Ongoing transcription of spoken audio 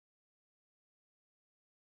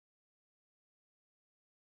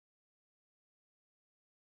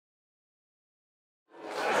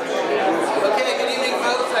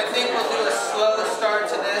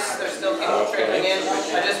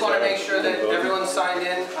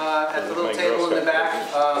in at the little table in the back.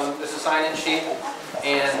 There's a sign-in sheet,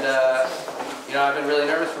 and you know, I've been really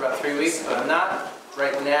nervous for about 3 weeks, but I'm not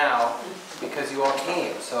right now because you all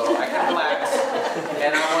came, so I can relax.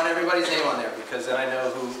 And I want everybody's name on there because then I know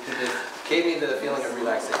who gave me the feeling of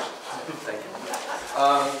relaxation. Thank you.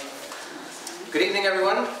 Good evening,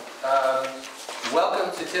 everyone.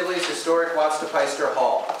 Welcome to Tivoli's historic Watts-de-Peyster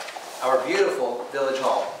Hall, our beautiful village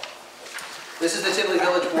hall. This is the Tivoli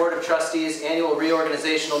Village Board of Trustees annual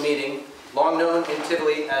reorganizational meeting, long known in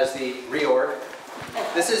Tivoli as the reorg.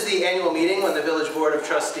 This is the annual meeting when the Village Board of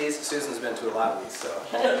Trustees, Susan's been to a lot of these, so.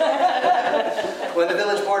 When the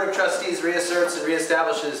Village Board of Trustees reasserts and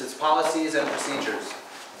reestablishes its policies and procedures.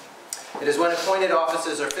 It is when appointed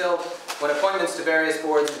offices are filled, when appointments to various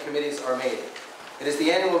boards and committees are made. It is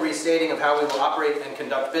the annual restating of how we will operate and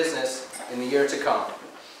conduct business in the year to come.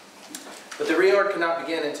 But the reorg cannot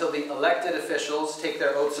begin until the elected officials take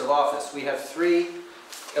their oaths of office. We have 3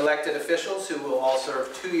 elected officials who will all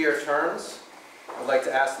serve 2-year terms. I'd like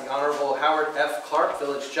to ask the Honorable Howard F. Clark,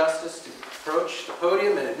 Village Justice, to approach the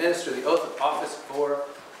podium and administer the oath of office for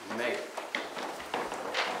Mayor.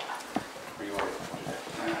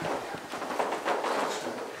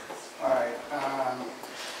 All right.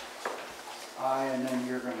 I, and then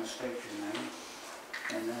you're going to state your name,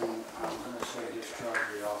 and then I'm going to say discharge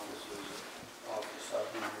the office of,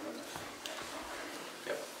 and you're going to say.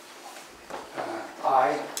 Yep.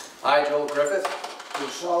 I, Joel Griffith, do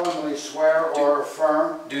solemnly swear or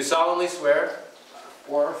affirm. Do solemnly swear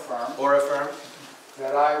or affirm. Or affirm.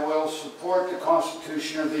 That I will support the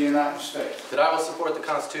Constitution of the United States. That I will support the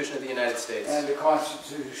Constitution of the United States. And the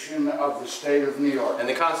Constitution of the State of New York. And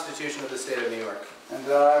the Constitution of the State of New York. And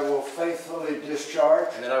that I will faithfully discharge.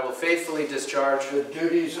 And that I will faithfully discharge. The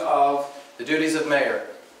duties of. The duties of mayor.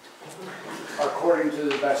 According to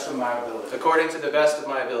the best of my ability. According to the best of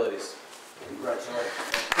my abilities. Congratulations.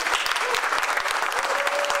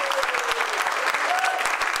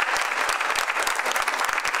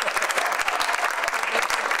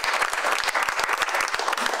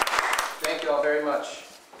 Thank you all very much.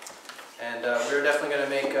 And we're definitely going to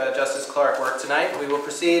make Justice Clark work tonight. We will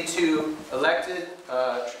proceed to elected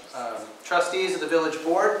trustees of the village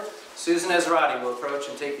board. Susan Ezrati will approach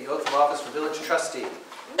and take the oath of office for village trustee.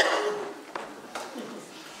 I'm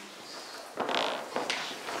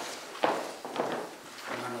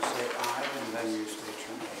going to say I, and then you state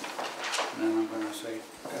your name. And then I'm going to say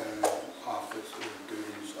office, the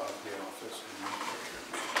duties of the office, and then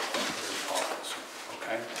your office.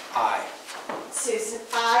 Okay? I.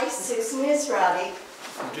 Susan Ezrati,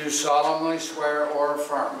 do solemnly swear or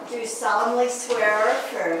affirm. do solemnly swear or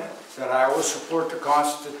affirm that I will support the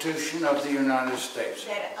Constitution of the United States.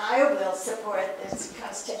 that I will support this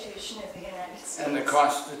Constitution of the United States. And the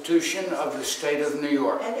Constitution of the State of New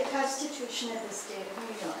York. And the Constitution of the State of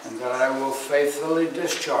New York. And that I will faithfully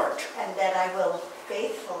discharge. And that I will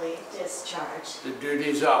faithfully discharge the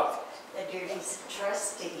duties of. the duties of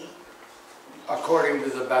trustee. According to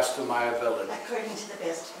the best of my ability. According to the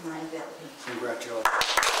best of my ability. Congratulations.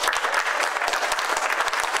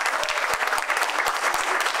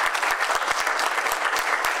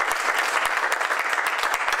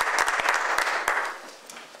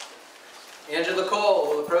 Angela Cole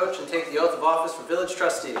will approach and take the oath of office for village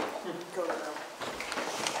trustee. I'm going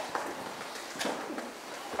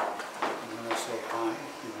to say I,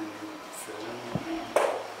 and then you fill in your name.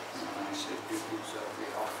 And then I say duties of the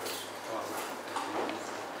office of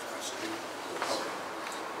trustee.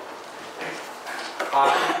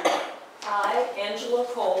 I, Angela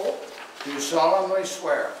Cole, Do solemnly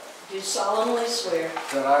swear. do solemnly swear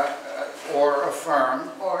That I, or affirm.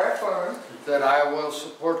 or affirm That I will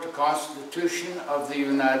support the Constitution of the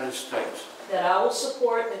United States. that I will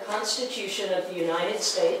support the Constitution of the United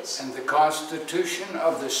States And the Constitution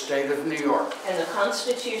of the State of New York. and the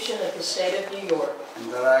Constitution of the State of New York,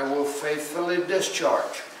 And that I will faithfully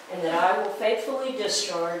discharge. and that I will faithfully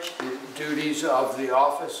discharge The duties of the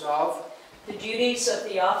office of. the duties of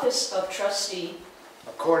the office of trustee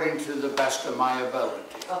According to the best of my ability.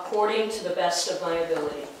 according to the best of my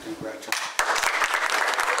ability. Congratulations.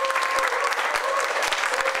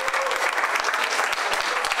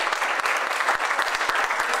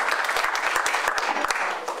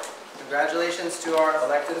 Congratulations to our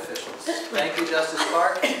elected officials. Thank you, Justice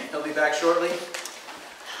Clark. He'll be back shortly.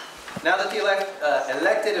 Now that the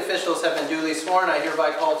elected officials have been duly sworn, I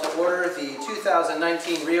hereby call to order the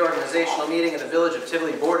 2019 reorganizational meeting of the Village of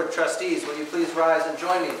Tivoli Board of Trustees. Will you please rise and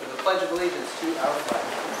join me for the Pledge of Allegiance to our flag.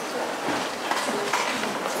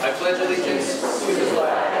 I pledge allegiance to the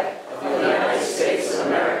flag of the United States of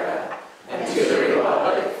America and to the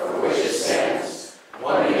republic for which it stands,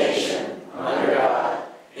 one nation, under God,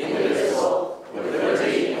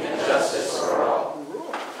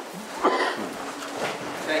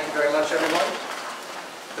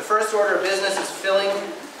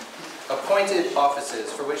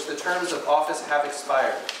 terms of office have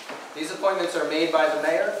expired. These appointments are made by the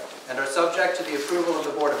mayor and are subject to the approval of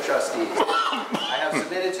the Board of Trustees. I have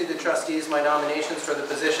submitted to the trustees my nominations for the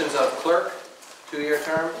positions of clerk, 2-year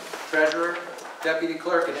term, treasurer, deputy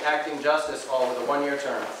clerk, and acting justice, all with a 1-year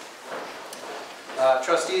term.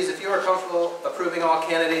 Trustees, if you are comfortable approving all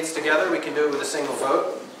candidates together, we can do it with a single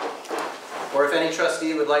vote. Or if any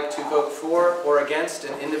trustee would like to vote for or against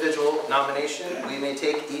an individual nomination, we may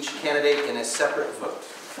take each candidate in a separate vote.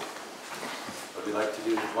 Would we like to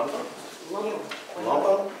do one vote? Lump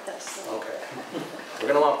them? Okay. We're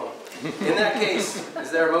going to lump them. In that case,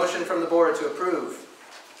 is there a motion from the board to approve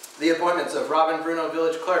the appointments of Robin Bruno,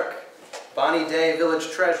 village clerk, Bonnie Day, village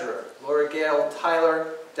treasurer, Laura Gale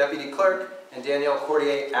Tyler, deputy clerk, and Danielle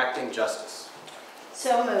Cordier, acting justice?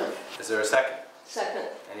 So moved. Is there a second? Second.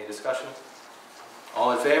 Any discussion?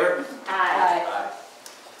 All in favor? Aye. Aye.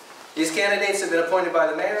 These candidates have been appointed by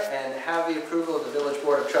the mayor and have the approval of the Village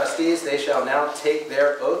Board of Trustees. They shall now take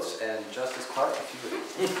their oaths, and Justice Clark, if you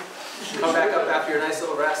would come back up after your nice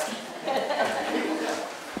little rest.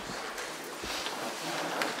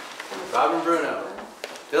 Robin Bruno,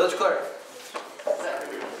 village clerk.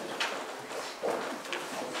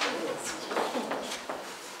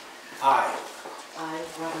 I I,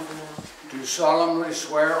 Robin Bruno, do solemnly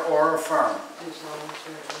swear or affirm do solemnly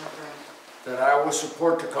swear or affirm that I will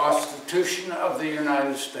support the Constitution of the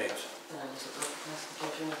United States that I will support the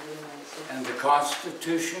Constitution of the United States and the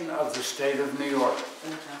Constitution of the State of New York,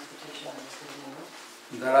 and the Constitution of the State of New York.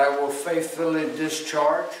 and that I will faithfully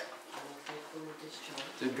discharge I will faithfully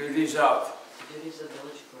discharge the duties of, the duties of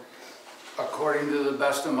village clerk according to the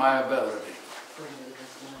best of my ability. according to the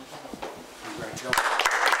best of my ability. Congratulations.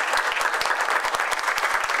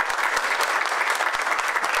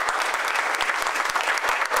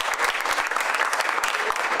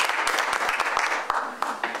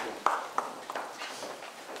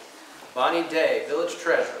 Bonnie Day, village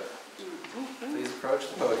treasurer. Please approach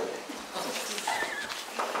the podium.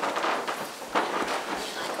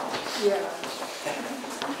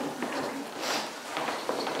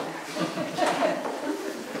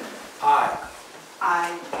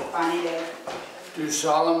 I, Bonnie Day, Do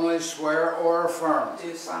solemnly swear or affirm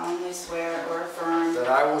do solemnly swear or affirm that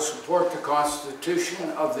I will support the Constitution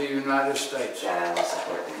of the United States that I will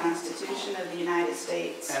support the Constitution of the United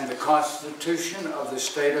States and the Constitution of the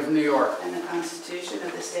State of New York, and the Constitution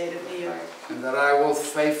of the State of New York, and that I will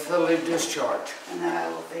faithfully discharge and that I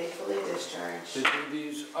will faithfully discharge the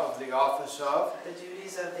duties of the office of, the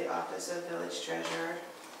duties of the office of village treasurer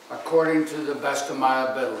according to the best of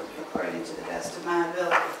my ability. according to the best of my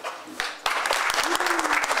ability.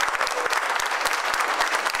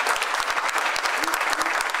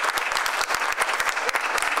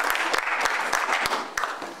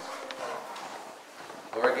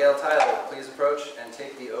 Laura Gale Tyler, please approach and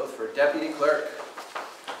take the oath for deputy clerk.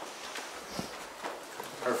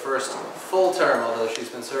 Her first full term, although she's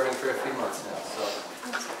been serving for a few months now, so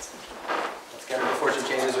let's get her before she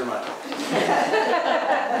changes her mind.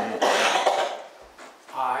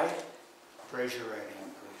 I, raise your right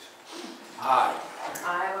hand, please. I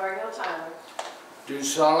I, Laura Gale Tyler, do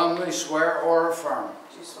solemnly swear or affirm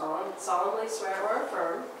do solemnly swear or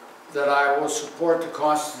affirm that I will support the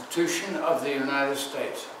Constitution of the United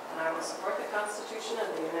States that I will support the Constitution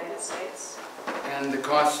of the United States and the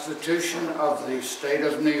Constitution of the State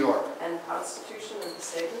of New York, and the Constitution of the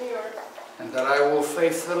State of New York, and that I will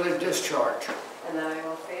faithfully discharge and that I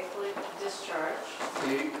will faithfully discharge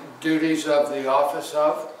the duties of the office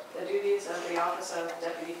of, the duties of the office of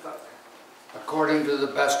deputy clerk according to the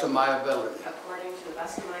best of my ability. according to the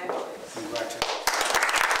best of my abilities. Congratulations.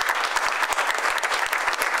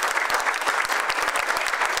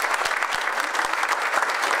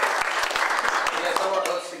 We have some more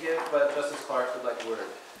oaths to give, but Justice Clark would like a word.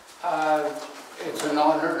 It's an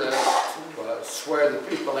honor to swear the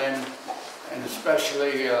people in, and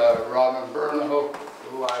especially Robin Bruno,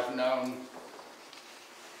 who I've known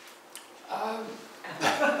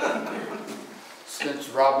since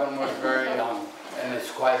Robin was very young, and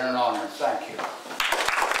it's quite an honor. Thank you.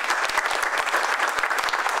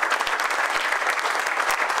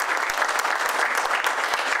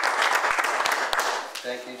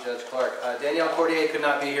 Thank you, Judge Clark. Danielle Cordier could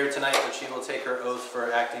not be here tonight, but she will take her oath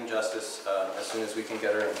for acting justice as soon as we can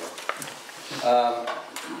get her in here.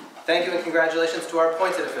 Thank you and congratulations to our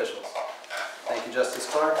appointed officials. Thank you, Justice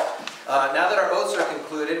Clark. Now that our oaths are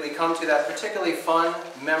concluded, we come to that particularly fun,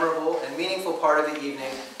 memorable, and meaningful part of the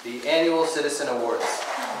evening, the annual Citizen Awards.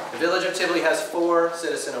 The Village of Tivoli has 4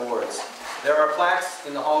 Citizen Awards. There are plaques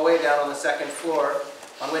in the hallway down on the 2nd floor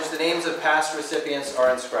on which the names of past recipients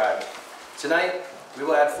are inscribed. Tonight, We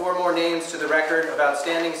will add 4 more names to the record of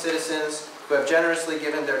outstanding citizens who have generously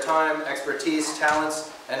given their time, expertise, talents,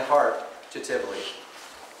 and heart to Tivoli.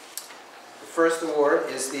 The first award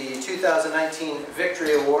is the 2019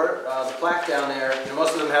 Victory Award. The plaque down there,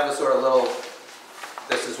 most of them have a sort of little,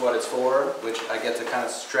 this is what it's for, which I get to kind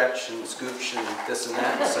of stretch and scooch and this and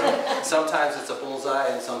that. So sometimes it's a bullseye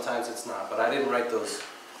and sometimes it's not, but I didn't write those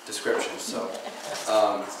descriptions. So,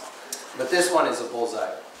 but this one is a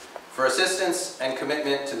bullseye. For assistance and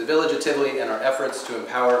commitment to the Village of Tivoli and our efforts to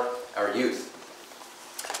empower our youth.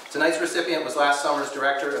 Tonight's recipient was last summer's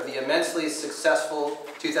director of the immensely successful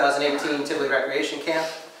 2018 Tivoli Recreation Camp.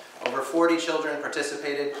 Over 40 children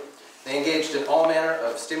participated. They engaged in all manner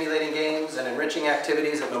of stimulating games and enriching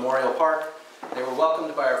activities at Memorial Park. They were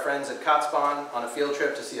welcomed by our friends at Kotzbahn on a field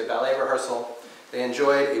trip to see a ballet rehearsal. They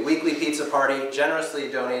enjoyed a weekly pizza party generously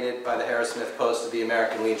donated by the Harris Smith Post of the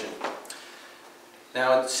American Legion.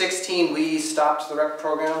 Now in 2016 we stopped the rec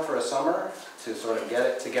program for a summer to sort of get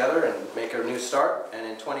it together and make a new start, and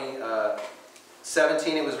in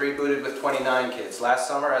 2017 it was rebooted with 29 kids. Last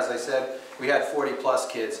summer, as I said, we had 40 plus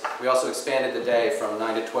kids. We also expanded the day from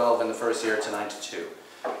 9 to 12 in the first year to 9 to 2.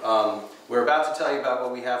 We're about to tell you about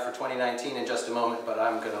what we have for 2019 in just a moment, but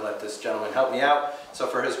I'm going to let this gentleman help me out. So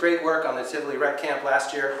for his great work on the Tivoli Rec Camp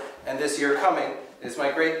last year and this year coming, it is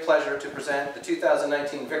my great pleasure to present the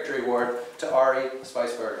 2019 Victory Award to Ari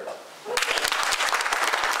Spiceberger.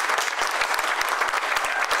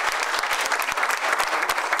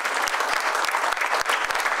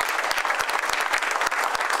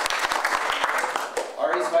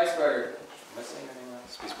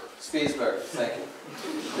 Spiesberg, thank you.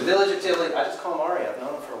 The Village of Tivoli, I just call him Ari, I've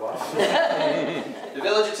known him for a while. The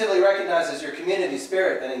Village of Tivoli recognizes your community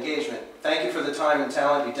spirit and engagement. Thank you for the time and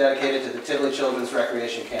talent you dedicated to the Tivoli Children's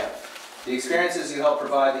Recreation Camp. The experiences you help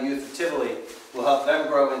provide the youth of Tivoli will help them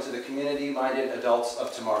grow into the community-minded adults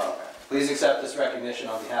of tomorrow. Please accept this recognition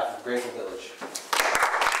on behalf of Grateful Village.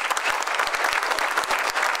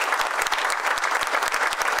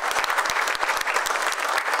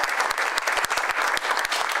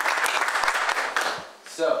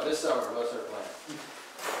 So, this summer, what's our plan?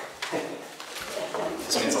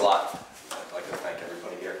 This means a lot. I'd like to thank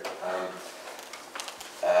everybody here.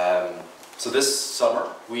 So this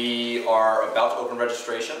summer, we are about to open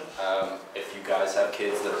registration. If you guys have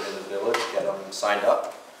kids that are in the village, get them signed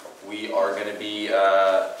up. We are going to be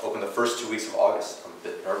open the first 2 weeks of August. I'm a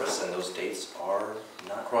bit nervous, and those dates are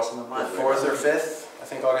not crossing my mind. The 4th or 5th. I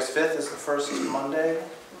think August 5th is the first Monday.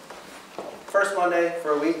 First Monday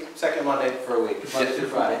for a week, second Monday for a week, Monday through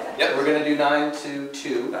Friday. Yep. We're going to do 9 to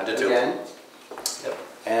 2 9 to 2 again. Yep.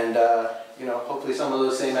 And, you know, hopefully some of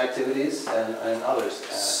those same activities and others.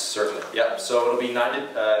 Certainly. Yep. So it'll be 9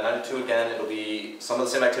 to 2 again. It'll be some of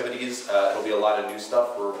the same activities. It'll be a lot of new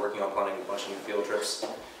stuff. We're working on planning a bunch of new field trips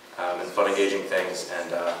and fun, engaging things.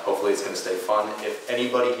 And hopefully it's going to stay fun. If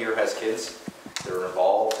anybody here has kids that are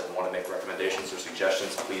involved and want to make recommendations or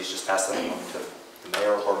suggestions, please just pass them on to the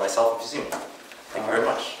mayor or myself if you see me. Thank you very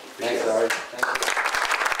much. Thanks, Ari. Thank you.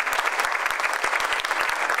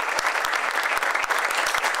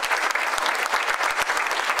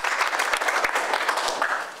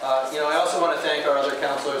 You know, I also want to thank our other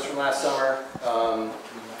counselors from last summer.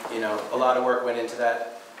 You know, a lot of work went into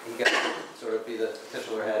that. He got to sort of be the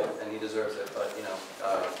titular head, and he deserves it. But, you know,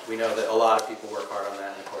 we know that a lot of people work hard on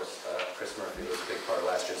that. And, of course, Chris Murphy was a big part of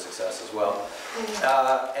last year's success as well.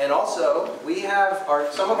 And also, we have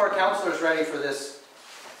some of our counselors ready for this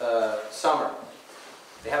summer.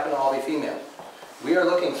 They happen to all be female. We are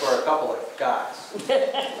looking for a couple of guys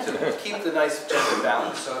to keep the nice gender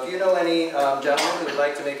balance. So if you know any gentlemen who would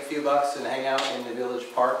like to make a few bucks and hang out in the village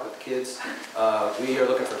park with kids, we are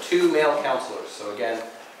looking for 2 male counselors. So again,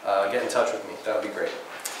 get in touch with me. That would be great.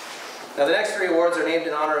 Now the next 3 awards are named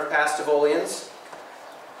in honor of past Tivolians.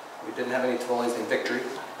 We didn't have any Tivolians named Victory,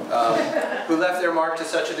 who left their mark to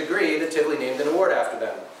such a degree that Tivoli named an award after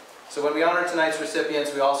them. So when we honor tonight's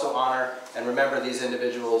recipients, we also honor and remember these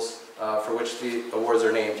individuals for which the awards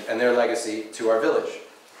are named and their legacy to our village.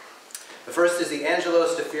 The first is the Angelo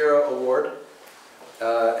Stafiro Award,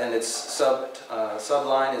 and its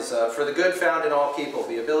subline is for the good found in all people,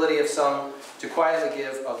 the ability of some to quietly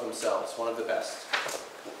give of themselves, one of the best.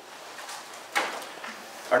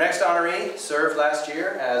 Our next honoree served last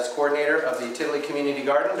year as coordinator of the Tivoli Community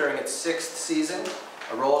Garden during its 6th season,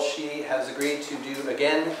 a role she has agreed to do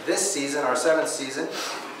again this season, our 7th season.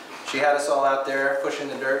 She had us all out there pushing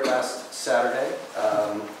the dirt last Saturday.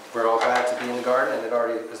 We're all glad to be in the garden, and it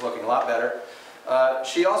already is looking a lot better.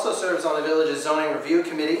 She also serves on the village's zoning review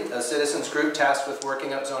committee, a citizens group tasked with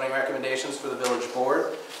working up zoning recommendations for the village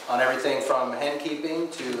board on everything from hen keeping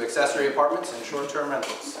to accessory apartments and short-term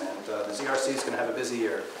rentals. And the ZRC is going to have a busy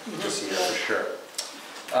year this year for sure.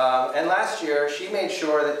 And last year, she made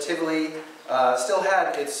sure that Tivoli still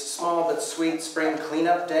had its small but sweet spring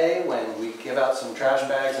cleanup day when we give out some trash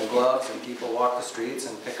bags and gloves and people walk the streets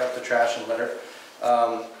and pick up the trash and litter.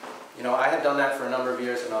 You know, I had done that for a number of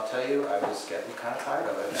years, and I'll tell you, I was getting kind of tired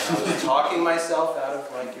of it. And I was talking myself out of,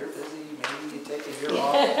 like, you're busy, maybe you take a year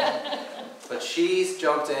off. But she's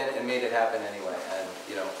jumped in and made it happen anyway. And,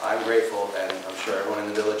 you know, I'm grateful, and I'm sure everyone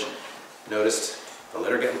in the village noticed the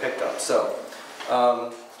litter getting picked up. So,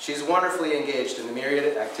 she's wonderfully engaged in the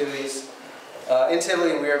myriad activities in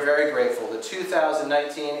Tivoli, and we are very grateful. The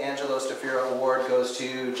 2019 Angelo Stafiro Award goes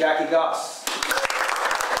to Jackie Goss.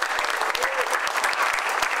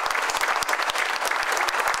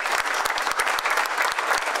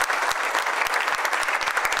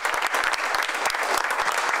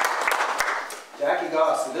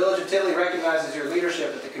 The Village of Tivoli recognizes your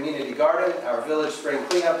leadership at the Community Garden, our Village Spring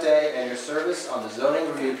Cleanup Day, and your service on the Zoning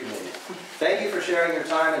Review Committee. Thank you for sharing your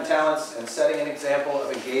time and talents and setting an example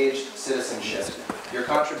of engaged citizenship. Your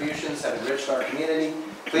contributions have enriched our community.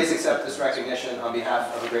 Please accept this recognition on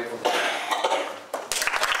behalf of a grateful village.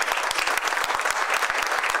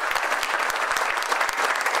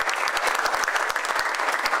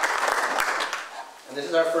 And this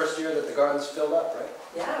is our first year that the garden's filled up, right?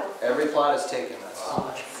 Yeah. Every plot is taken.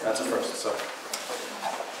 That's a first. So,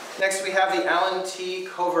 next we have the Alan T.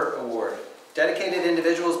 Covert Award. Dedicated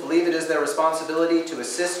individuals believe it is their responsibility to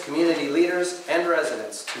assist community leaders and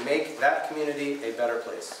residents to make that community a better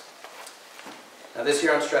place. Now this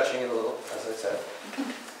year I'm stretching it a little, as I said.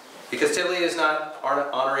 Because Tivoli is not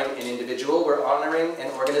honoring an individual, we're honoring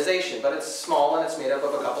an organization. But it's small and it's made up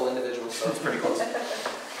of a couple individuals, so it's pretty close.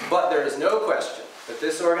 But there is no question that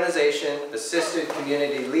this organization assisted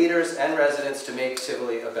community leaders and residents to make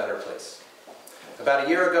Tivoli a better place. About a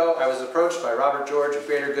year ago, I was approached by Robert George of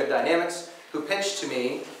Greater Good Dynamics, who pitched to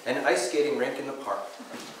me an ice skating rink in the park.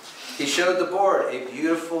 He showed the board a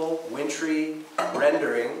beautiful, wintry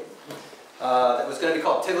rendering that was going to be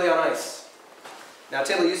called Tivoli on Ice. Now,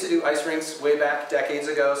 Tivoli used to do ice rinks way back decades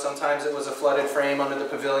ago. Sometimes it was a flooded frame under the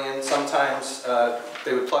pavilion. Sometimes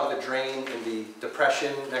they would plug the drain in the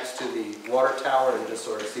depression next to the water tower and just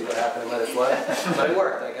sort of see what happened and let it flood. But it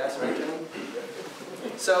worked, I guess, right, Jimmy?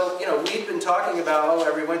 So, you know, we've been talking about, oh,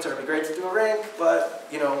 every winter it'd be great to do a rink, but,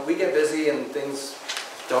 you know, we get busy and things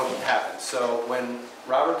don't happen. So when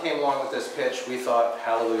Robert came along with this pitch, we thought,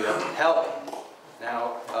 hallelujah, help.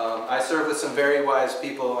 Now, I serve with some very wise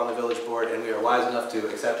people on the village board, and we are wise enough to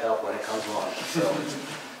accept help when it comes along.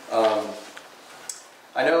 So,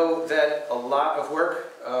 I know that a lot of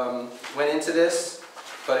work went into this,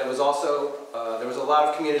 but it was also, there was a lot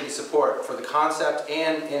of community support for the concept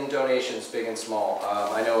and in donations, big and small.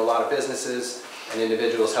 I know a lot of businesses and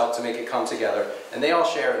individuals helped to make it come together, and they all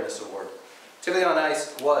share in this award. Tivoli on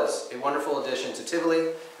Ice was a wonderful addition to Tivoli,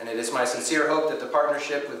 and it is my sincere hope that the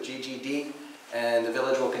partnership with GGD and the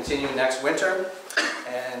village will continue next winter.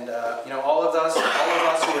 And you know, all of us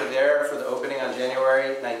who were there for the opening on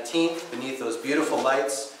January 19th, beneath those beautiful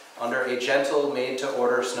lights, under a gentle,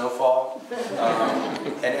 made-to-order snowfall,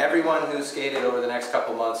 and everyone who skated over the next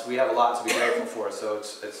couple months, we have a lot to be grateful for. So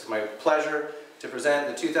it's my pleasure to present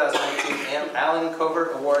the 2019 Alan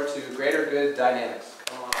Covert Award to Greater Good Dynamics.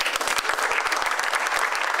 Come on.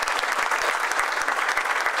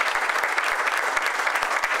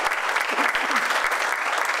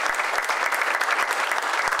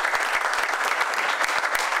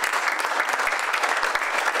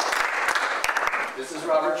 This is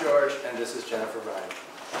Robert George, and this is Jennifer Bryan.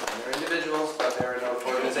 And they're individuals, but they're an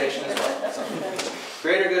organization as well. So,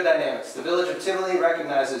 Greater Good Dynamics. The Village of Tivoli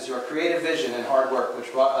recognizes your creative vision and hard work,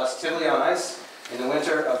 which brought us Tivoli on Ice in the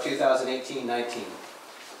winter of 2018-19.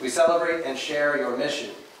 We celebrate and share your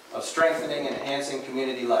mission of strengthening and enhancing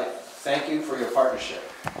community life. Thank you for your partnership.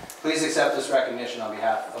 Please accept this recognition on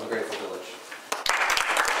behalf of a grateful village.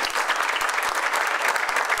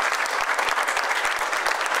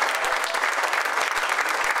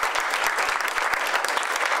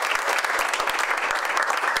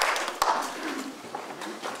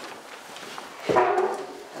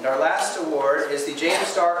 And our last award is the James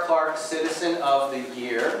Starr Clark Citizen of the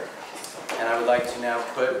Year. And I would like to now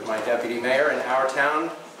put my deputy mayor and our town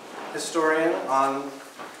historian on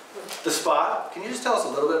the spot. Can you just tell us a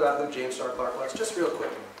little bit about who James Starr Clark was? Just real quick.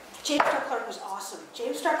 James Starr Clark was awesome.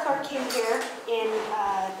 James Starr Clark came here in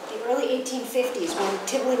the early 1850s when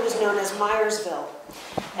Tivoli was known as Myersville,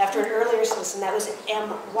 after an earlier citizen. That was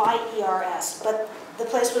M-Y-E-R-S. But the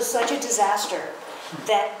place was such a disaster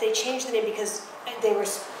that they changed the name because it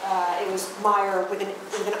was Meyer with an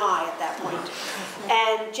I at that point.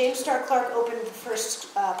 And James Starr Clark opened the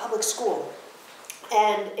first public school.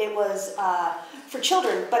 And it was for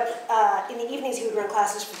children, but in the evenings he would run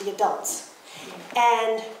classes for the adults.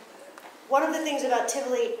 And one of the things about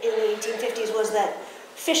Tivoli in the 1850s was that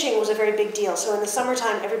fishing was a very big deal. So in the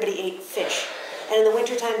summertime, everybody ate fish. And in the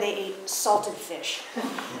wintertime, they ate salted fish.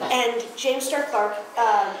 And James Starr Clark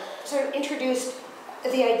sort of introduced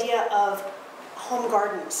the idea of home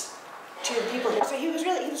gardens to people here. So he was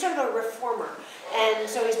sort of a reformer. And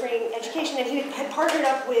so he's bringing education, and he had partnered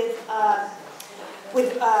up with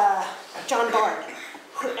John Bard,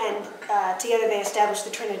 and together they established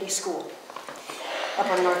the Trinity School up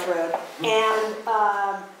on North Road.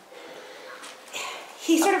 And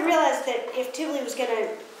he sort of realized that if Tivoli was going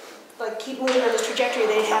to keep moving on this trajectory,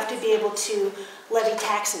 they'd have to be able to levy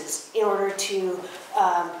taxes in order to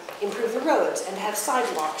improve the roads and have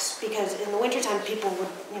sidewalks, because in the wintertime people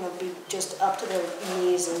would be just up to their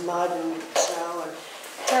knees in mud and snow and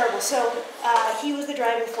terrible. So he was the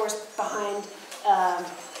driving force behind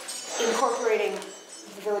incorporating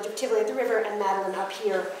the village of Tivoli at the river and Madeline up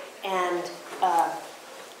here, and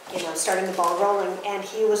starting the ball rolling. And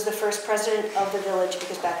he was the first president of the village,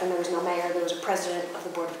 because back then there was no mayor, there was a president of the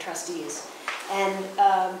board of trustees. And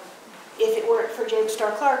if it weren't for James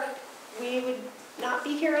Starr Clark, we would not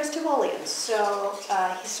be here as Tivolians. So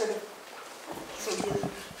he's a really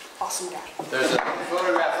awesome guy. There's a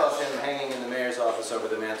photograph of him hanging in the mayor's office over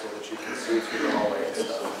the mantle that you can see through the hallway and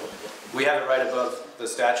stuff. We have it right above the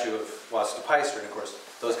statue of Watts de Peister, and of course,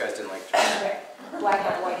 those guys didn't like it. Black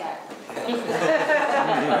hat, white hat.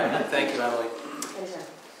 Thank you, Emily.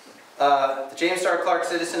 The James Starr Clark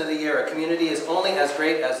Citizen of the Year. A community is only as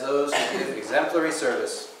great as those who give exemplary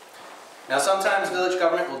service. Now, sometimes village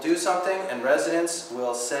government will do something and residents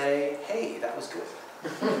will say, hey, that was good.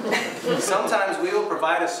 Sometimes we will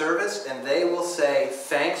provide a service and they will say,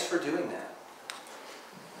 thanks for doing that.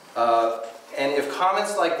 And if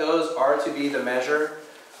comments like those are to be the measure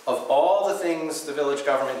of all the things the village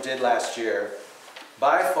government did last year,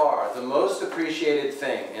 by far the most appreciated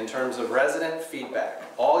thing in terms of resident feedback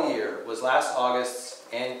all year was last August's,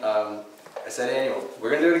 I said annual, we're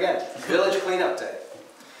going to do it again, Village Cleanup Day.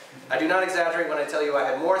 I do not exaggerate when I tell you I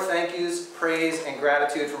had more thank yous, praise, and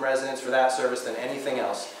gratitude from residents for that service than anything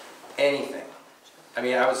else. Anything. I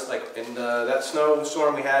mean, I was like, in that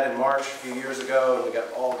snowstorm we had in March a few years ago, and we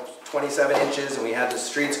got all 27 inches, and we had the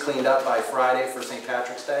streets cleaned up by Friday for St.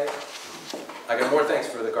 Patrick's Day. I got more thanks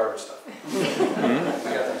for the garbage stuff. We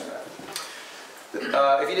got thanks for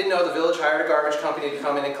that. If you didn't know, the village hired a garbage company to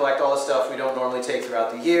come in and collect all the stuff we don't normally take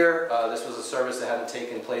throughout the year. This was a service that hadn't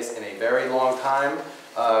taken place in a very long time.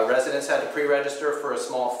 Residents had to pre-register for a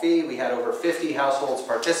small fee. We had over 50 households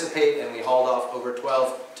participate, and we hauled off over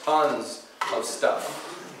 12 tons of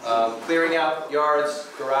stuff. Clearing out yards,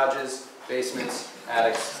 garages, basements,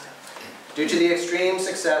 attics. Due to the extreme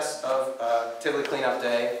success of Tivoli Cleanup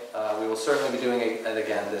Day, we will certainly be doing it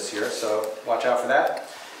again this year, so watch out for that.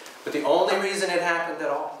 But the only reason it happened at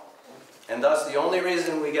all, and thus the only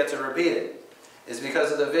reason we get to repeat it, is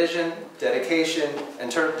because of the vision, dedication,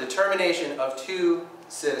 and determination of two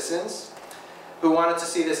citizens who wanted to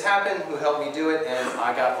see this happen, who helped me do it, and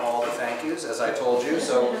I got all the thank yous, as I told you.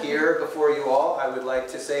 So here, before you all, I would like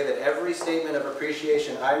to say that every statement of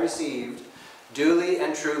appreciation I received duly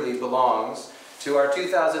and truly belongs to our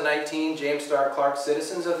 2019 James Starr Clark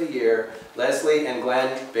Citizens of the Year, Leslie and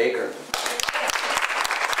Glenn Baker.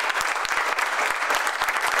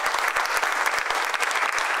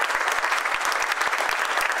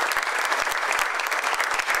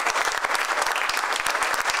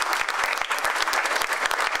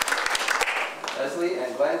 Leslie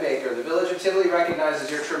and Glenn Baker, the Village of Tivoli recognizes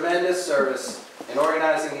your tremendous service in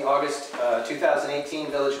organizing the August 2018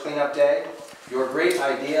 Village Cleanup Day. Your great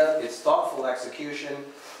idea, its thoughtful execution,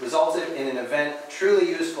 resulted in an event truly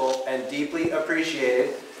useful and deeply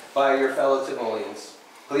appreciated by your fellow Tivolians.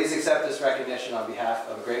 Please accept this recognition on behalf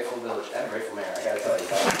of a grateful village and a grateful mayor, I gotta tell you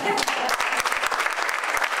that.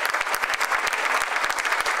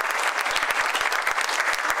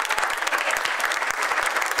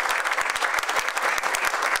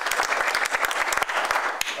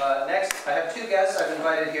 Next, I have two guests I've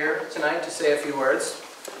invited here tonight to say a few words.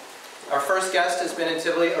 Our first guest has been in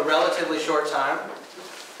Tivoli a relatively short time,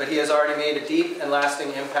 but he has already made a deep and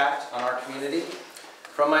lasting impact on our community.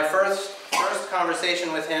 From my first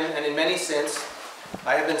conversation with him, and in many since,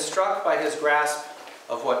 I have been struck by his grasp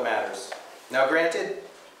of what matters. Now granted,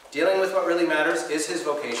 dealing with what really matters is his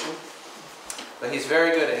vocation, but he's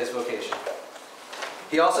very good at his vocation.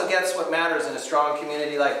 He also gets what matters in a strong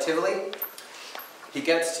community like Tivoli. He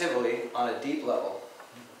gets Tivoli on a deep level.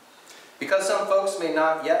 Because some folks may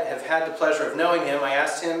not yet have had the pleasure of knowing him, I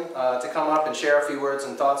asked him to come up and share a few words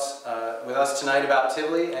and thoughts with us tonight about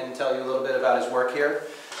Tivoli and tell you a little bit about his work here.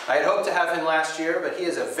 I had hoped to have him last year, but he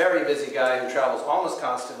is a very busy guy who travels almost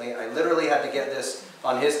constantly. I literally had to get this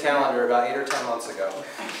on his calendar about 8 or 10 months ago.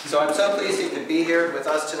 So I'm so pleased he could be here with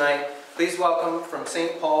us tonight. Please welcome from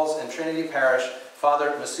St. Paul's and Trinity Parish,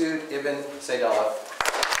 Father Masood Ibn Saidallah.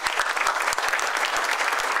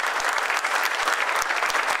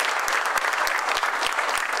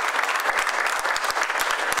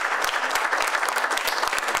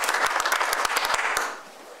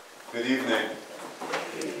 Good evening.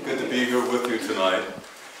 Good to be here with you tonight.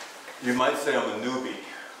 You might say I'm a newbie,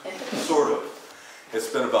 sort of. It's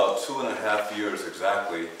been about 2.5 years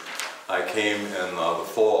exactly. I came in the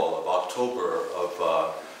fall of October of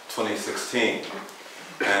 2016.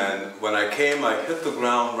 And when I came, I hit the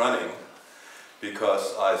ground running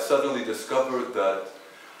because I suddenly discovered that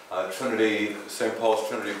St. Paul's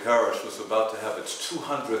Trinity Parish was about to have its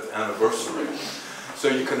 200th anniversary. So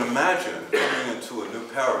you can imagine coming into a new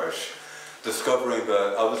parish, discovering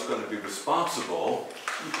that I was going to be responsible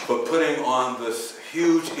for putting on this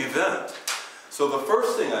huge event. So the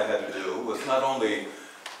first thing I had to do was not only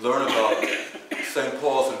learn about St.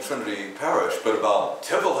 Paul's and Trinity Parish, but about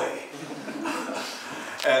Tivoli.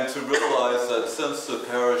 And to realize that since the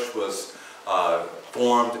parish was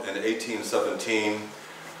formed in 1817,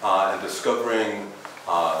 and discovering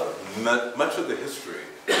much of the history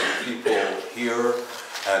of the people here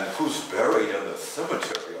and who's buried in the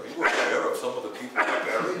cemetery. Are you aware of some of the people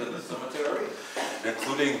buried in the cemetery?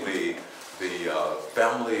 Including the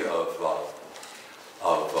family of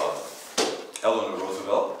Eleanor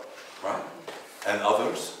Roosevelt, right? And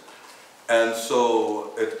others. And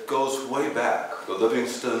so it goes way back, the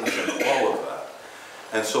Livingstons and all of that.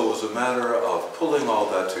 And so it was a matter of pulling all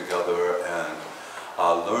that together and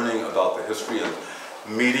learning about the history and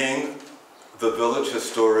meeting the village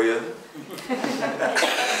historian.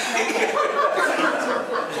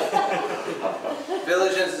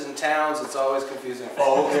 Villages and towns, it's always confusing.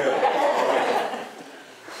 Oh, okay.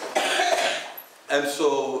 And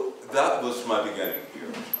so that was my beginning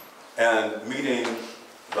here. And meeting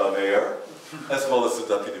the mayor, as well as the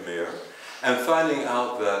deputy mayor, and finding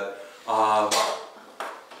out that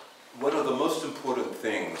one of the most important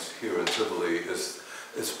things here in Tivoli is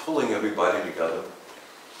pulling everybody together.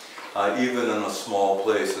 Even in a small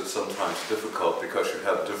place, it's sometimes difficult because you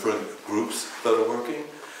have different groups that are working.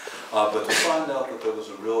 But to find out that there was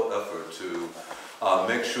a real effort to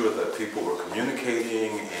make sure that people were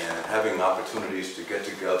communicating and having opportunities to get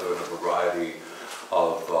together in a variety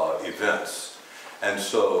of events. And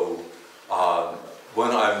so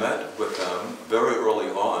when I met with them very early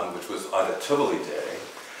on, which was on a Tivoli day,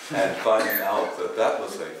 and finding out that that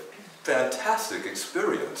was a fantastic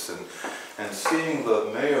experience, and seeing the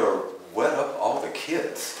mayor wet up all the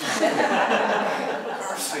kids.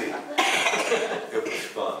 Mercy. It was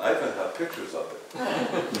fun. I even have pictures of it.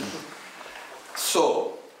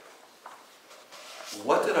 So,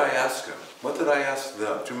 what did I ask him? What did I ask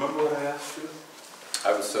them? Do you remember what I asked you?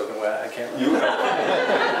 I was soaking wet, I can't remember.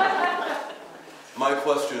 My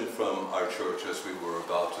question from our church as we were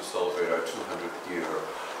about to celebrate our 200th year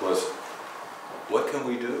was, what can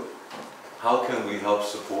we do? How can we help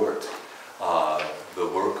support the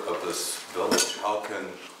work of this village? How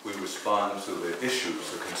can we respond to the issues,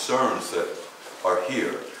 the concerns that are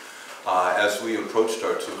here? As we approached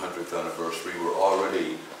our 200th anniversary, we were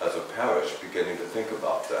already, as a parish, beginning to think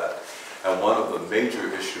about that. And one of the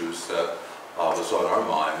major issues that was on our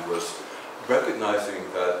mind was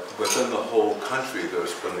recognizing that within the whole country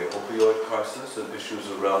there's been the opioid crisis and issues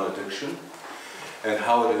around addiction, and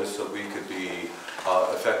how it is that we could be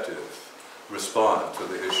effective, respond to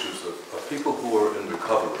the issues of people who are in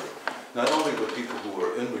recovery. Not only the people who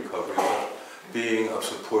are in recovery, but being of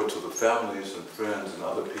support to the families and friends and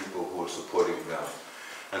other people who are supporting them.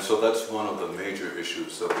 And so that's one of the major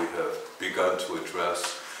issues that we have begun to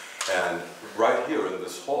address. And right here in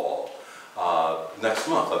this hall, next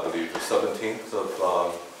month, I believe, the 17th of,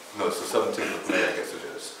 no, it's the 17th of May, I guess it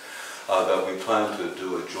is, that we plan to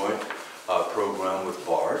do a joint program with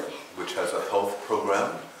BARD, which has a health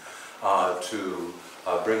program, to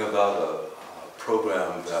bring about a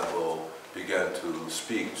program that will begin to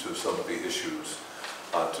speak to some of the issues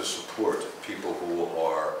to support people who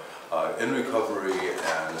are in recovery,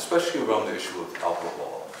 and especially around the issue of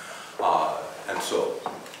alcohol. And so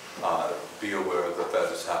be aware that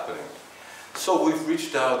that is happening. So we've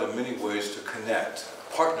reached out in many ways to connect.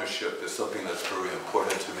 Partnership is something that's very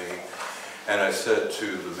important to me. And I said to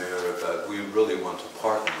the mayor that we really want to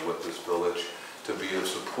partner with this village to be of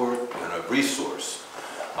support and a resource.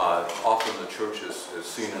 Often the church is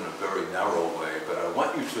seen in a very narrow way, but I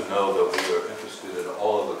want you to know that we are interested in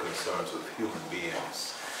all of the concerns of human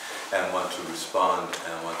beings and want to respond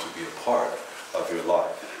and want to be a part of your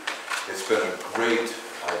life. It's been a great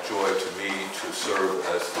joy to me to serve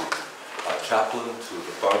as the chaplain to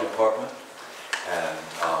the fire department and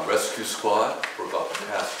rescue squad for about the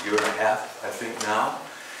past year and a half, I think now.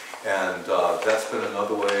 And that's been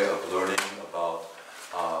another way of learning about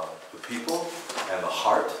the people and the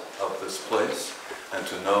heart of this place, and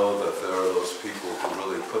to know that there are those people who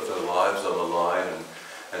really put their lives on the line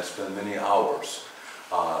and spend many hours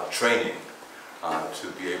training to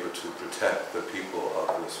be able to protect the people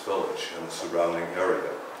of this village and the surrounding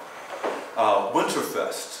area.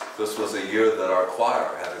 Winterfest, this was a year that our choir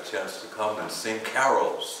had a chance to come and sing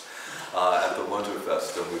carols at the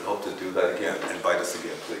Winterfest, and we hope to do that again. Invite us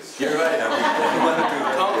again, please. You're right. And we want to do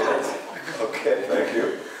that again. Okay, thank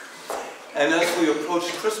you. And as we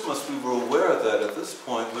approached Christmas, we were aware that at this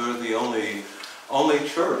point we were the only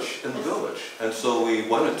church in the village. And so we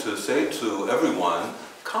wanted to say to everyone,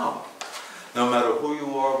 come. No matter who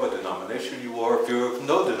you are, what denomination you are, if you're of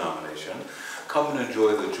no denomination, come and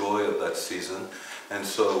enjoy the joy of that season. And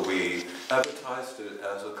so we advertised it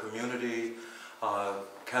as a community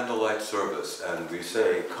candlelight service. And we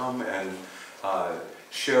say, come and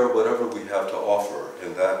share whatever we have to offer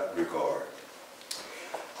in that regard.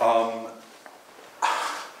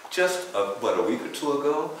 Just a week or two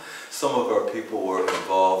ago, some of our people were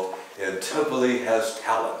involved in Tivoli Has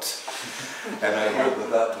Talent. And I heard that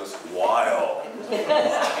that was wild.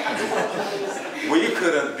 We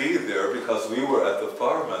couldn't be there because we were at the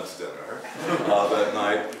fireman's dinner that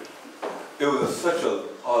night. It was such a,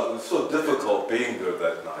 it was so difficult being there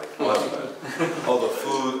that night, wasn't it? Oh, the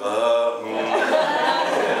food,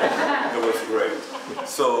 it was great.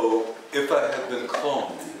 So if I had been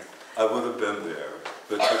cloned, I would have been there.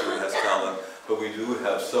 The Tivoli Has Talent, but we do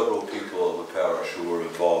have several people of the parish who were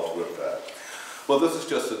involved with that. Well, this is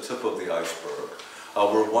just the tip of the iceberg.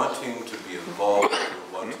 We're wanting to be involved,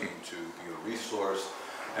 we're wanting to be a resource,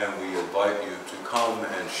 and we invite you to come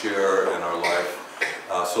and share in our life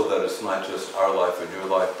so that it's not just our life and your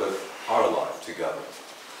life, but our life together.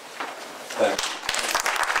 Thank you.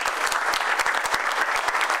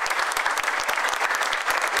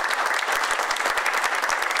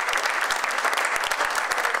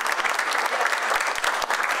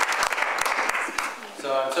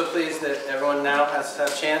 I'm so pleased that everyone now has had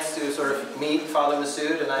a chance to sort of meet Father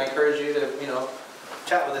Masood, and I encourage you to,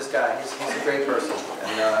 chat with this guy. He's a great person,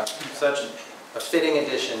 and such a fitting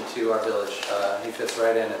addition to our village. He fits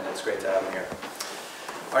right in, and it's great to have him here.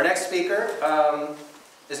 Our next speaker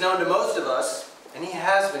is known to most of us, and he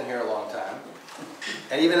has been here a long time.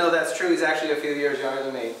 And even though that's true, he's actually a few years younger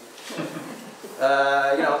than me.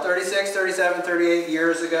 36, 37, 38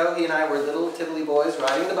 years ago, he and I were little Tivoli boys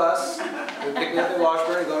riding the bus. We'd pick me up in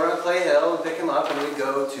Washburn and go around Clay Hill and pick him up, and we'd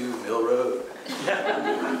go to Mill Road.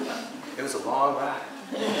 It was a long ride.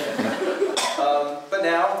 But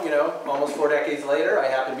now, almost 4 decades later, I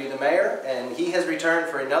happen to be the mayor, and he has returned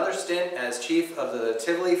for another stint as chief of the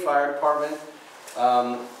Tivoli Fire Department.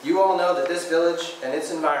 You all know that this village and its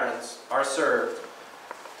environs are served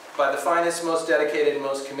by the finest, most dedicated, and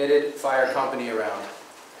most committed fire company around.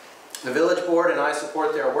 The village board and I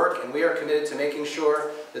support their work, and we are committed to making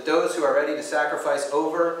sure that those who are ready to sacrifice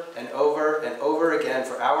over and over and over again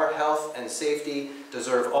for our health and safety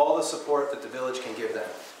deserve all the support that the village can give them.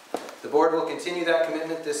 The board will continue that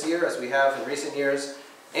commitment this year, as we have in recent years,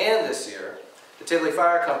 and this year, the Tivoli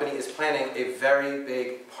Fire Company is planning a very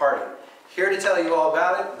big party. Here to tell you all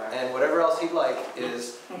about it, and whatever else he'd like,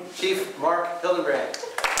 is Chief Mark Hildenbrand.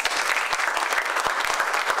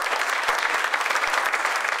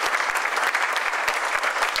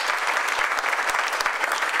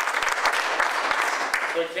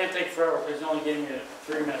 So it can't take forever because you only gave me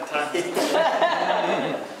a 3-minute time.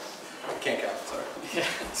 Can't count, sorry. Yeah.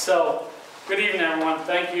 So, good evening everyone.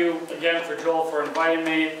 Thank you again for Joel for inviting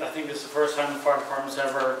me. I think this is the first time the fire department's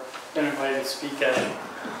ever been invited to speak at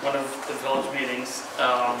one of the village meetings.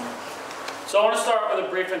 So I want to start with a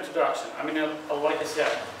brief introduction. I mean, like I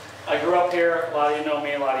said, I grew up here. A lot of you know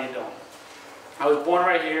me, a lot of you don't. I was born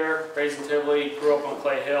right here, raised in Tivoli, grew up on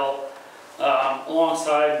Clay Hill,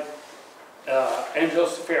 alongside Angelo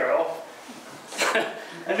Safiro.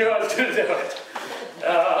 I knew I was going to do it.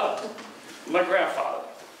 My grandfather.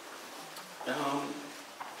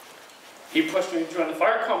 he pushed me to join the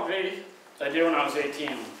fire company. I did when I was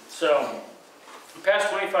 18. So, the past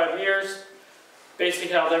 25 years, basically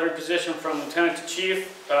held every position from lieutenant to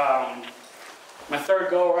chief. My third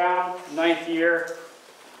go around, 9th year.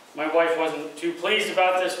 My wife wasn't too pleased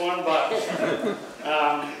about this one, but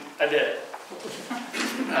I did it.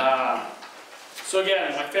 So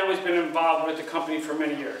again, my family's been involved with the company for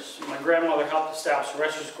many years. My grandmother helped establish a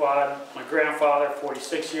rescue squad. My grandfather,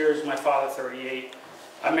 46 years. My father, 38.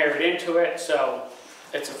 I married into it, so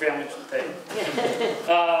it's a family thing.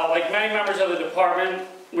 Like many members of the department,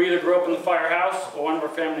 we either grew up in the firehouse or one of our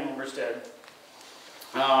family members did.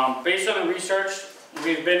 Based on the research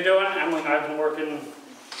we've been doing, Emily and I have been working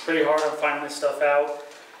pretty hard on finding this stuff out.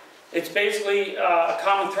 It's basically a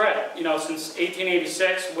common thread, you know, since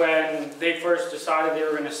 1886 when they first decided they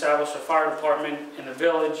were going to establish a fire department in the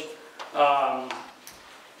village. Time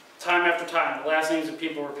after time, the last names of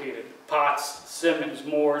people repeated. Potts, Simmons,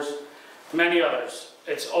 Moores, many others.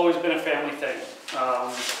 It's always been a family thing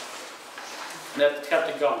that kept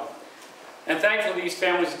it going. And thankfully, these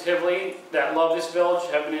families of Tivoli that love this village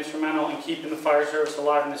have been instrumental in keeping the fire service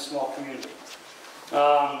alive in this small community.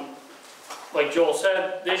 Like Joel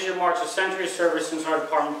said, this year marks a century of service since our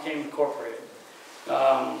department became incorporated.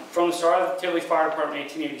 From the start of the Tivoli Fire Department in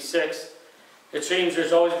 1886, it seems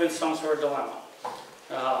there's always been some sort of dilemma.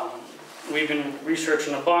 We've been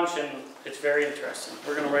researching a bunch and it's very interesting.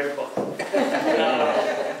 We're going to write a book.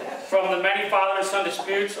 From the many father and son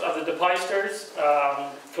disputes of the DePeisters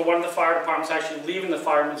to one of the fire departments actually leaving the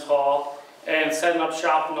fireman's hall and setting up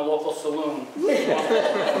shop in the local saloon.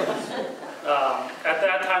 At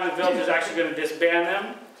that time, the village was actually going to disband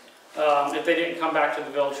them if they didn't come back to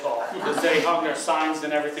the village hall because they hung their signs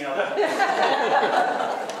and everything else.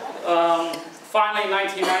 Finally, in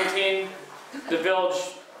 1919, the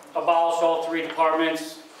village abolished all 3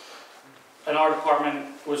 departments, and our department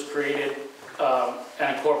was created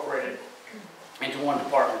and incorporated into one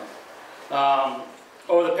department.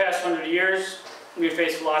 Over the past 100 years, we've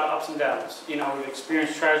faced a lot of ups and downs. You know, we've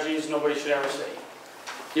experienced tragedies nobody should ever see.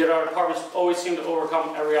 Yet our departments always seem to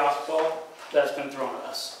overcome every obstacle that's been thrown at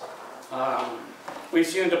us. We've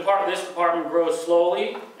seen this department grow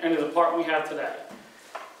slowly into the department we have today.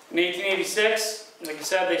 In 1886, like I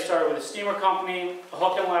said, they started with a steamer company, a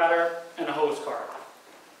hook and ladder, and a hose cart.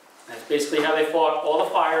 That's basically how they fought all the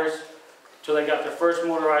fires until they got their first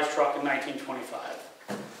motorized truck in 1925.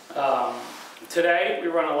 Today, we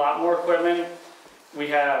run a lot more equipment. We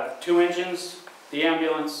have 2 engines, the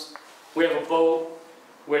ambulance, we have a boat,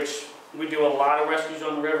 which we do a lot of rescues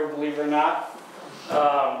on the river, believe it or not.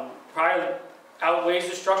 Probably outweighs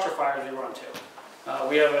the structure fires we run to.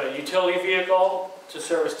 We have a utility vehicle to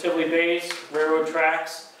service Tivoli Bays, railroad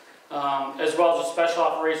tracks, as well as a special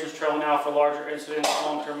operations trailer now for larger incidents,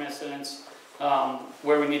 long-term incidents,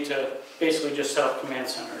 where we need to basically just set up command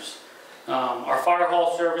centers. Our fire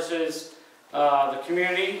hall services the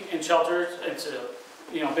community in shelters. It's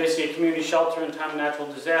basically a community shelter in time of natural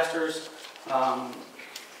disasters,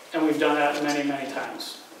 and we've done that many, many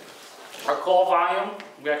times. Our call volume,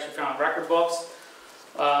 we actually found record books,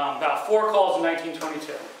 about 4 calls in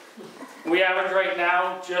 1922. We average right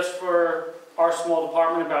now, just for our small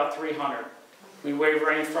department, about 300. We've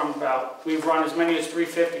run as many as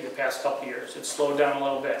 350 the past couple of years. It's slowed down a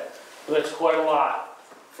little bit, but that's quite a lot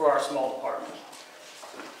for our small department.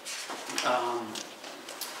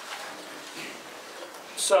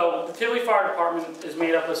 So the Tivoli Fire Department is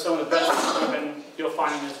made up of some of the best equipment you'll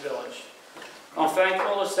find in this village. I'm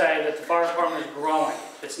thankful to say that the fire department is growing.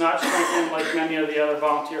 It's not shrinking like many of the other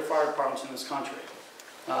volunteer fire departments in this country.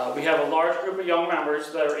 We have a large group of young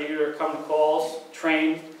members that are eager to come to calls,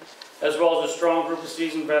 train, as well as a strong group of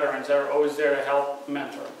seasoned veterans that are always there to help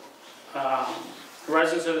mentor.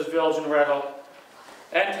 Residents of this village in Red Hook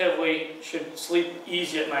and Tivoli should sleep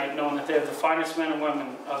easy at night knowing that they have the finest men and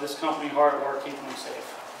women of this company hard at work keeping them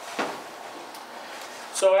safe.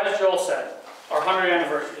 So as Joel said, our 100th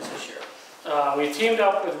anniversary is this year. We teamed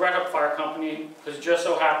up with Red Hook Fire Company because it just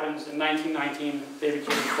so happens in 1919 they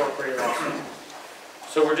became incorporated also.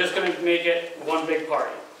 So we're just going to make it one big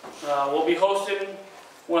party. We'll be hosting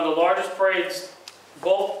one of the largest parades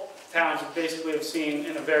both towns basically have seen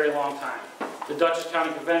in a very long time. The Dutchess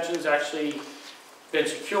County Convention has actually been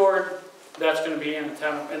secured. That's going to be in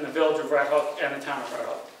the village of Red Hook and the town of Red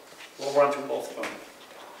Hook. We'll run through both of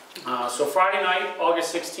them. So Friday night,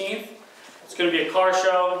 August 16th, it's going to be a car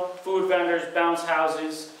show, food vendors, bounce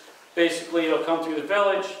houses. Basically, you'll come through the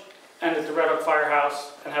village, end at the Red Hook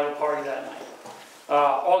Firehouse, and have a party that night.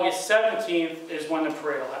 August 17th is when the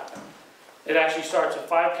parade will happen. It actually starts at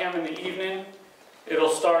 5 p.m. in the evening. It'll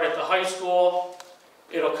start at the high school.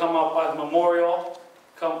 It'll come up by the memorial,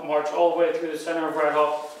 march all the way through the center of Red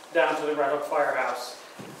Hook, down to the Red Hook Firehouse.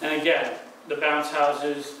 And again, the bounce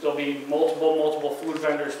houses, there'll be multiple food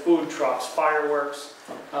vendors, food trucks, fireworks,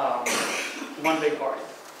 one big party.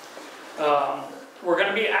 We're going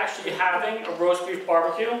to be actually having a roast beef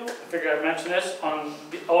barbecue, I figured I'd mention this, on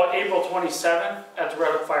April 27th at the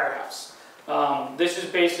Red Hook Firehouse. This is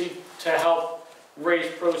basically to help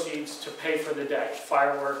raise proceeds to pay for the day,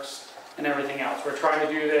 fireworks and everything else. We're trying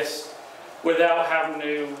to do this without having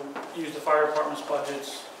to use the fire department's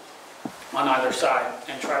budgets on either side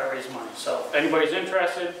and try to raise money. So if anybody's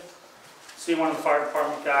interested, see one of the fire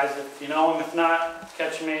department guys. If you know him, if not,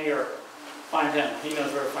 catch me or find him. He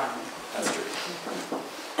knows where to find me. That's true.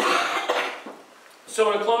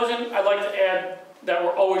 So in closing, I'd like to add that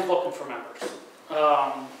we're always looking for members.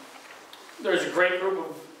 There's a great group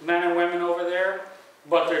of men and women over there,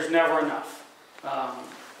 but there's never enough.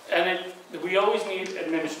 We always need,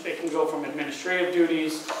 it can go from administrative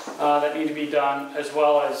duties that need to be done, as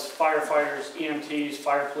well as firefighters, EMTs,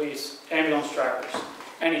 fire police, ambulance drivers,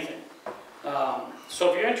 anything. So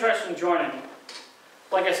if you're interested in joining,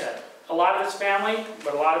 like I said, a lot of it's family,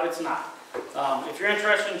 but a lot of it's not. If you're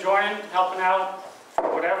interested in joining, helping out,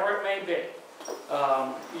 whatever it may be,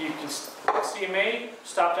 you can see me,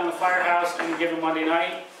 stop down the firehouse any given Monday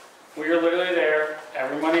night. We are literally there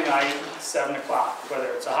every Monday night, 7 o'clock, whether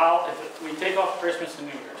it's a holiday, we take off Christmas and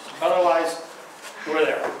New Year's. Otherwise, we're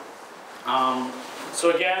there.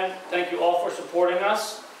 So again, thank you all for supporting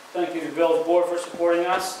us. Thank you to the Village Board for supporting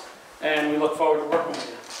us, and we look forward to working with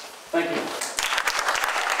you. Thank you.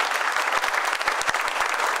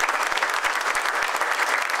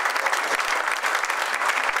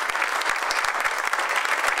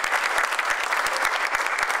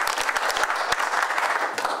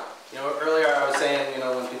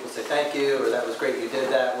 Thank you, or that was great you did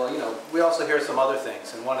that. Well, we also hear some other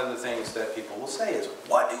things, and one of the things that people will say is,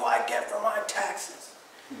 what do I get for my taxes?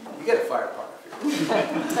 You get a fire department fee.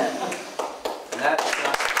 And that's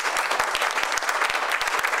not...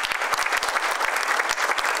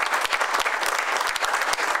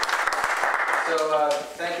 So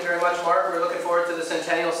thank you very much, Mark. We're looking forward to the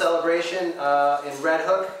centennial celebration in Red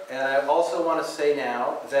Hook. And I also want to say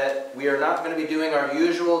now that we are not going to be doing our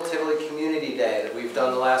usual Tivoli Community Day that we've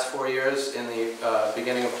done the last 4 years in the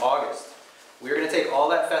beginning of August. We're going to take all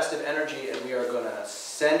that festive energy and we are going to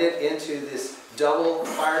send it into this double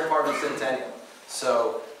fire department centennial.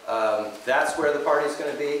 So that's where the party's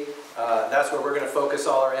going to be. That's where we're going to focus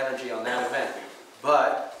all our energy on that event.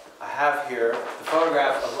 But I have here the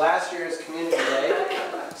photograph of last year's Community Day.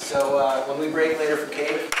 So when we break later for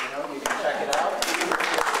cake, you can check it out.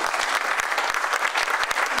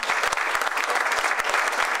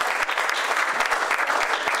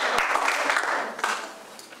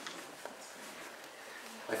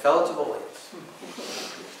 My fellow Tivolians,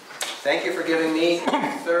 thank you for giving me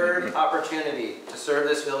a third opportunity to serve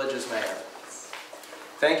this village as mayor.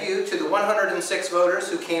 Thank you to the 106 voters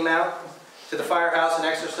who came out to the firehouse and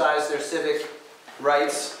exercise their civic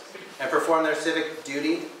rights and perform their civic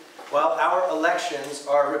duty. While our elections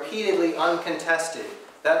are repeatedly uncontested,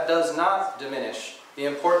 that does not diminish the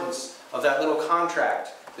importance of that little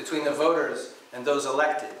contract between the voters and those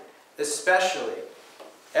elected. Especially,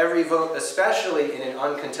 every vote, especially in an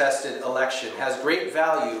uncontested election, has great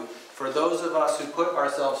value for those of us who put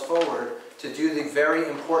ourselves forward to do the very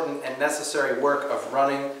important and necessary work of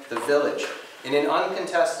running the village. In an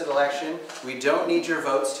uncontested election, we don't need your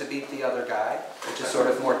votes to beat the other guy, which is sort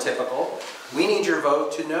of more typical. We need your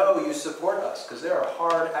vote to know you support us, because there are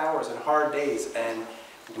hard hours and hard days, and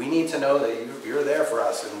we need to know that you're there for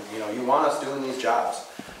us, and you want us doing these jobs.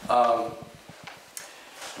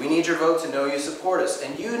 We need your vote to know you support us,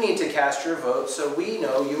 and you need to cast your vote so we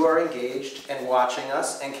know you are engaged and watching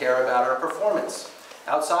us and care about our performance.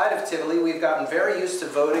 Outside of Tivoli, we've gotten very used to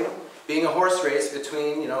voting being a horse race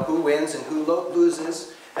between who wins and who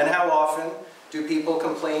loses, and how often do people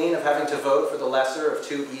complain of having to vote for the lesser of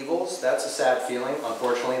two evils? That's a sad feeling,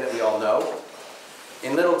 unfortunately, that we all know.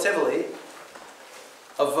 In Little Tivoli,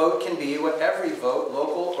 a vote can be what every vote,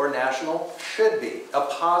 local or national, should be: a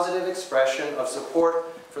positive expression of support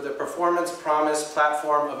for the performance, promise,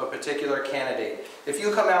 platform of a particular candidate. If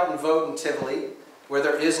you come out and vote in Tivoli, where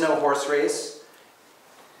there is no horse race,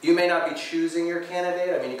 you may not be choosing your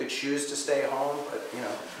candidate. I mean, you could choose to stay home,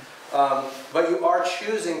 but you are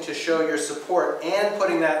choosing to show your support and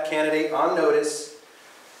putting that candidate on notice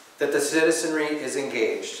that the citizenry is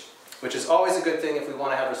engaged, which is always a good thing if we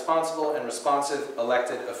want to have responsible and responsive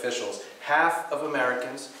elected officials. Half of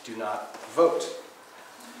Americans do not vote.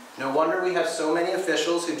 No wonder we have so many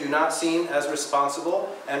officials who do not seem as responsible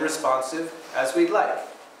and responsive as we'd like.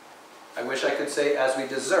 I wish I could say as we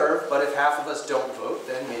deserve, but if half of us don't vote,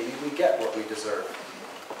 then maybe we get what we deserve.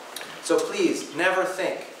 So please, never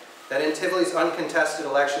think that in Tivoli's uncontested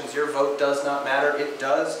elections, your vote does not matter. It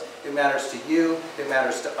does. It matters to you. It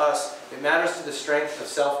matters to us. It matters to the strength of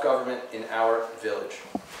self-government in our village.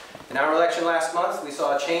 In our election last month, we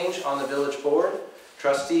saw a change on the village board.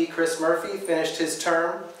 Trustee Chris Murphy finished his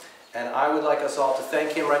term, and I would like us all to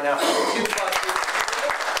thank him right now for the 2+ years.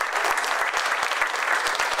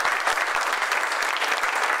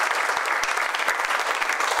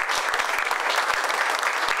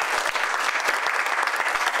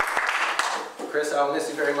 Chris, I'll miss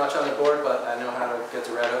you very much on the board, but I know how to get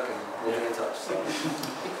to Red Hook, and we'll be in touch. So.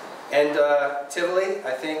 And Tivoli,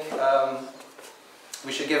 I think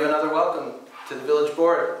we should give another welcome to the village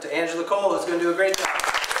board, to Angela Cole, who's going to do a great job.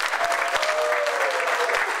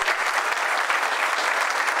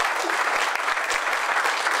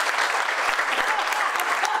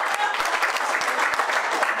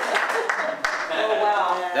 Oh,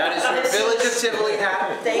 wow. That is your Village of Tivoli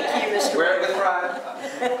hat. Thank you, Mr. Wear it with pride.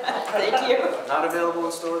 Thank you. Not available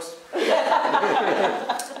in stores.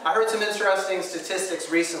 I heard some interesting statistics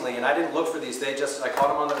recently, and I didn't look for these. I caught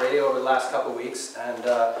them on the radio over the last couple weeks. And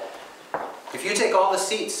if you take all the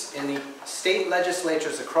seats in the state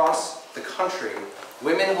legislatures across the country,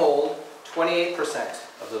 women hold 28%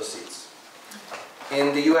 of those seats.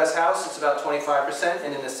 In the U.S. House, it's about 25%,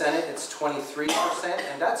 and in the Senate, it's 23%,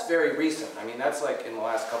 and that's very recent. I mean, that's like in the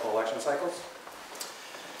last couple election cycles.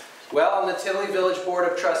 Well, on the Tivoli Village Board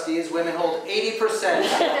of Trustees, women hold 80%.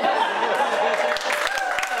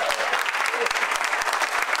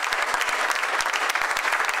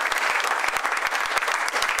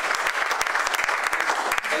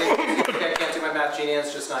 I can't do my math, Jeannie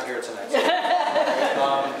Ann's just not here tonight.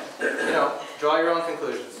 So, you know, draw your own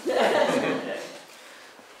conclusions.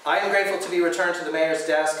 I am grateful to be returned to the mayor's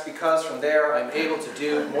desk because from there I'm able to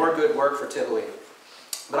do more good work for Tivoli.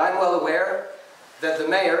 But I'm well aware that the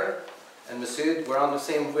mayor, and Masood, we're on the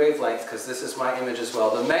same wavelength because this is my image as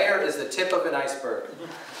well. The mayor is the tip of an iceberg.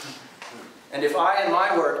 And if I and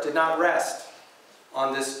my work did not rest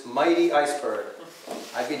on this mighty iceberg,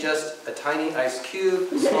 I'd be just a tiny ice cube,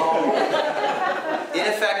 small,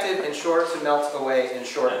 ineffective, and sure to melt away in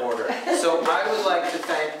short order. So I would like to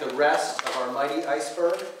thank the rest of our mighty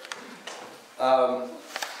iceberg.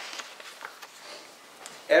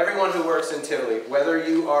 Everyone who works in Tivoli, whether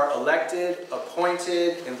you are elected,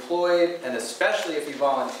 appointed, employed, and especially if you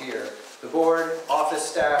volunteer, the board, office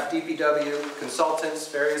staff, DPW, consultants,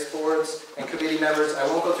 various boards, and committee members. I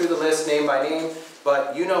won't go through the list name by name,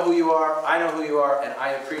 but you know who you are, I know who you are, and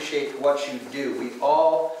I appreciate what you do.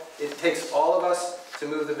 It takes all of us to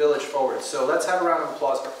move the village forward. So let's have a round of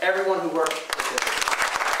applause for everyone who works with Tivoli.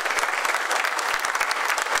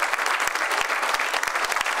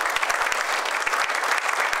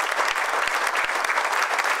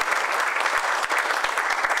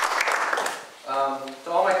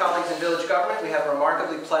 To all my colleagues in village government, we have a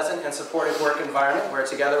remarkably pleasant and supportive work environment where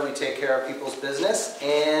together we take care of people's business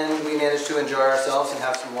and we manage to enjoy ourselves and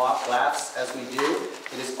have some laughs as we do.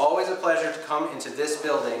 It is always a pleasure to come into this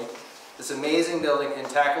building, this amazing building, and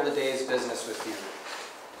tackle the day's business with you.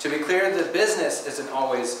 To be clear, the business isn't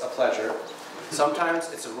always a pleasure. Sometimes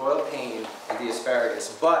it's a royal pain in the asparagus,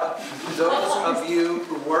 but those of you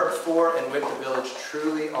who work for and with the village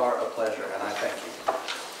truly are a pleasure, and I thank you.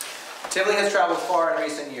 Tivoli has traveled far in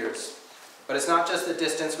recent years, but it's not just the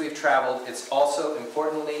distance we've traveled, it's also,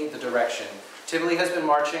 importantly, the direction. Tivoli has been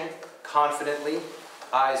marching confidently,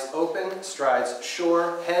 eyes open, strides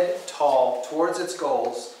sure, head tall, towards its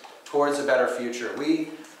goals, towards a better future. We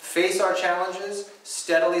face our challenges,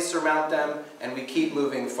 steadily surmount them, and we keep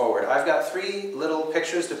moving forward. I've got 3 little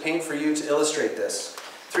pictures to paint for you to illustrate this.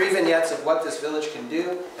 3 vignettes of what this village can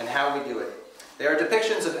do and how we do it. They are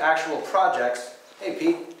depictions of actual projects. Hey,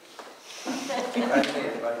 Pete.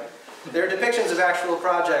 They're depictions of actual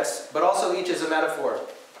projects, but also each is a metaphor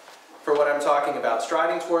for what I'm talking about,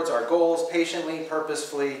 striving towards our goals patiently,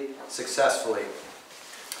 purposefully, successfully.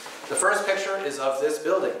 The first picture is of this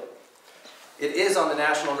building. It is on the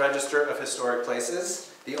National Register of Historic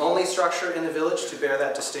Places, the only structure in the village to bear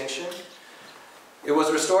that distinction. It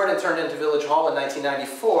was restored and turned into Village Hall in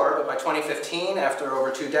 1994, but by 2015, after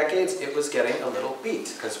over 2 decades, it was getting a little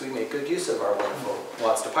beat because we make good use of our wonderful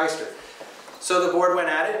Watts to Peister. So the board went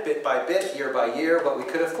at it bit by bit, year by year, what we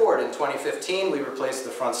could afford. In 2015, we replaced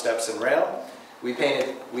the front steps and rail. We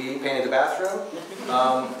painted the bathroom.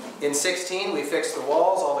 In 16, we fixed the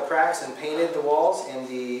walls, all the cracks, and painted the walls in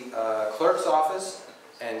the clerk's office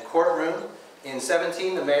and courtroom. In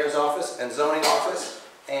 17, the mayor's office and zoning office.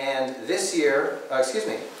 And this year,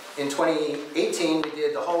 In 2018, we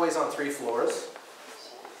did the hallways on 3 floors,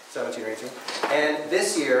 17 or 18. And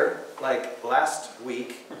this year, like last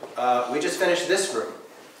week, we just finished this room.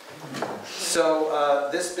 So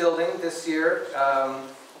this building this year,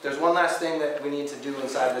 there's one last thing that we need to do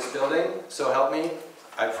inside this building. So help me,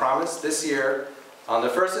 I promise, this year, on the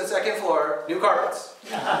 1st and 2nd floor, new carpets.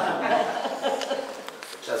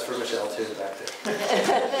 That's for Michelle too, back there.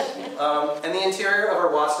 And the interior of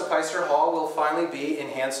our Watts-de-Peyster Hall will finally be in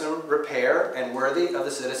handsome repair and worthy of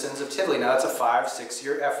the citizens of Tivoli. Now that's a 5-6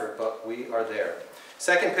 year effort, but we are there.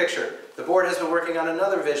 Second picture, the board has been working on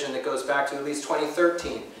another vision that goes back to at least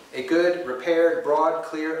 2013. A good, repaired, broad,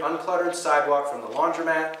 clear, uncluttered sidewalk from the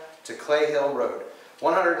laundromat to Clay Hill Road.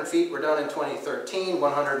 100 feet were done in 2013,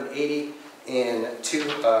 180 in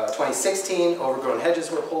 2016, overgrown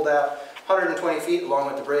hedges were pulled out. 120 feet along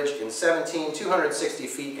with the bridge in 17, 260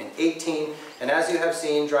 feet in 18, and as you have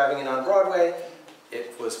seen driving in on Broadway,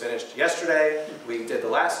 it was finished yesterday. We did the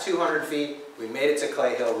last 200 feet, we made it to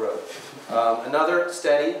Clay Hill Road. Another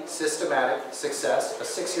steady, systematic success, a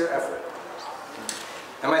 6-year effort.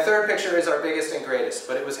 And my third picture is our biggest and greatest,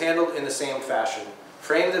 but it was handled in the same fashion.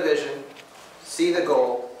 Frame the vision, see the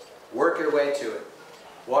goal, work your way to it.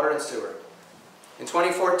 Water and sewer. In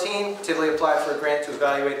 2014, Tivoli applied for a grant to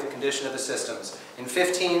evaluate the condition of the systems. In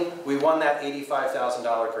 15, we won that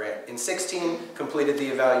 $85,000 grant. In 16, completed the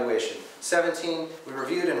evaluation. 17, we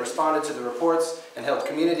reviewed and responded to the reports and held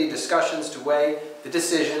community discussions to weigh the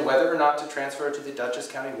decision whether or not to transfer to the Dutchess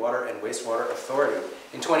County Water and Wastewater Authority.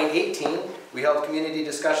 In 2018, we held community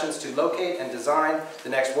discussions to locate and design the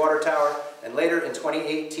next water tower, and later in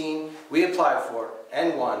 2018, we applied for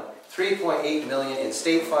and won $3.8 million in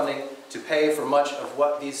state funding to pay for much of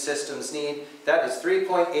what these systems need. That is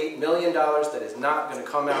 $3.8 million that is not going to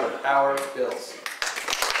come out of our bills.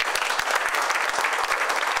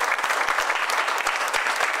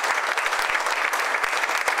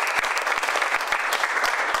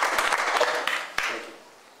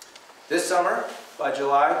 This summer, by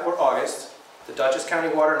July or August, the Dutchess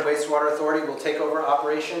County Water and Wastewater Authority will take over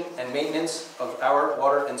operation and maintenance of our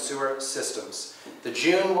water and sewer systems. The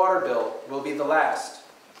June water bill will be the last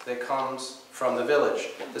that comes from the village.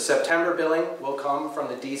 The September billing will come from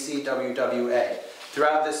the DCWWA.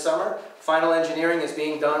 Throughout this summer, final engineering is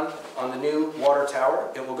being done on the new water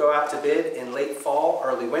tower. It will go out to bid in late fall,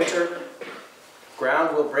 early winter.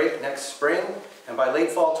 Ground will break next spring, and by late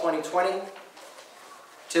fall 2020,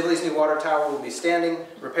 Tivoli's new water tower will be standing,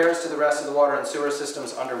 repairs to the rest of the water and sewer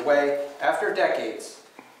systems underway. After decades,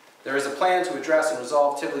 there is a plan to address and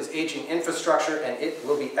resolve Tivoli's aging infrastructure, and it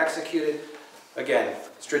will be executed. Again,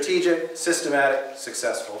 strategic, systematic,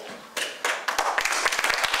 successful.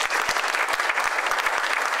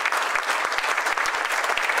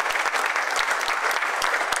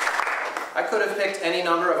 I could have picked any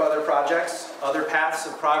number of other projects, other paths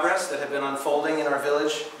of progress that have been unfolding in our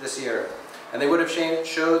village this year. And they would have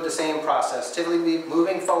showed the same process. Tivoli will be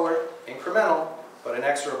moving forward, incremental, but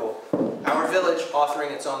inexorable. Our village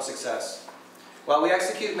authoring its own success. While we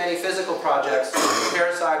execute many physical projects,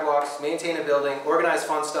 repair sidewalks, maintain a building, organize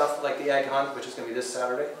fun stuff like the egg hunt, which is going to be this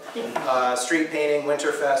Saturday, street painting,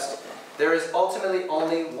 Winterfest, there is ultimately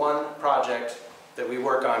only one project that we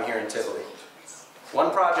work on here in Tivoli.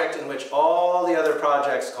 One project in which all the other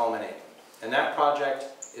projects culminate, and that project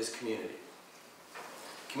is community.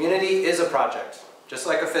 Community is a project, just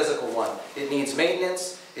like a physical one. It needs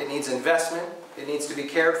maintenance, it needs investment, it needs to be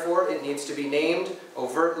cared for, it needs to be named,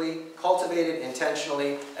 overtly, cultivated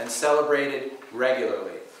intentionally, and celebrated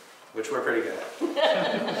regularly, which we're pretty good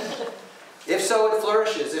at. If so, it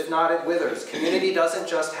flourishes. If not, it withers. Community doesn't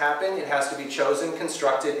just happen, it has to be chosen,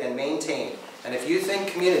 constructed, and maintained. And if you think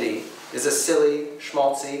community is a silly,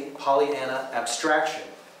 schmaltzy, Pollyanna abstraction,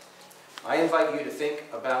 I invite you to think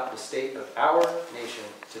about the state of our nation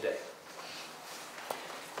today.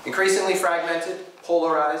 Increasingly fragmented,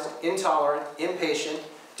 polarized, intolerant, impatient,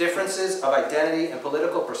 differences of identity and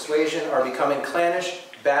political persuasion are becoming clannish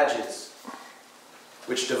badges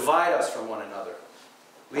which divide us from one another,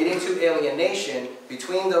 leading to alienation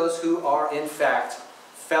between those who are, in fact,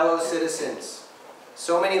 fellow citizens.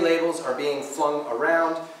 So many labels are being flung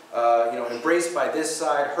around, embraced by this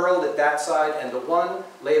side, hurled at that side, and the one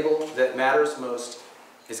label that matters most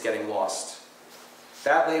is getting lost.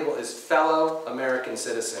 That label is fellow American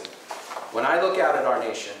citizen. When I look out at our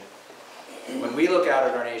nation, when we look out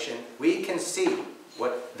at our nation, we can see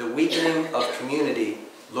what the weakening of community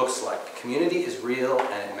looks like. Community is real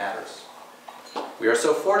and it matters. We are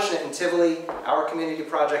so fortunate in Tivoli. Our community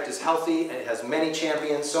project is healthy and it has many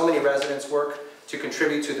champions. So many residents work to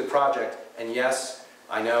contribute to the project. And yes,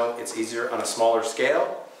 I know it's easier on a smaller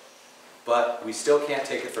scale, but we still can't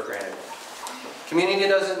take it for granted. Community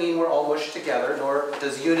doesn't mean we're all mushed together, nor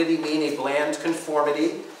does unity mean a bland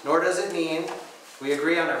conformity, nor does it mean we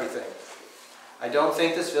agree on everything. I don't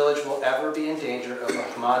think this village will ever be in danger of a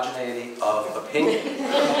homogeneity of opinion.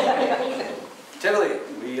 Tivoli,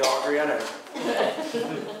 we all agree on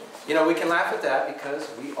everything. You know, we can laugh at that because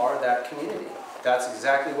we are that community. That's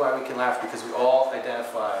exactly why we can laugh, because we all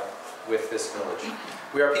identify with this village.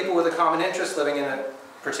 We are people with a common interest living in a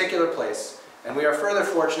particular place. And we are further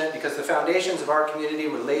fortunate because the foundations of our community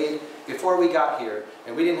were laid before we got here,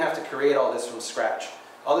 and we didn't have to create all this from scratch.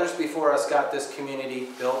 Others before us got this community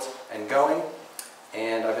built and going,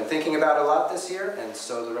 and I've been thinking about it a lot this year, and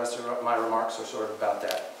so the rest of my remarks are sort of about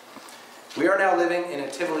that. We are now living in a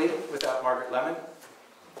Tivoli without Margaret Lemon,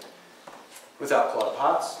 without Claude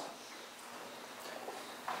Potts.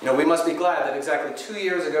 You know, we must be glad that exactly 2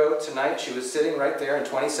 years ago tonight, she was sitting right there in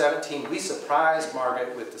 2017. We surprised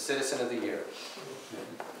Margaret with the Citizen of the Year.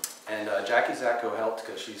 And Jackie Zacco helped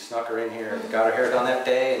because she snuck her in here and got her hair done that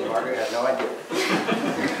day, and Margaret had no idea.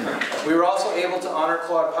 We were also able to honor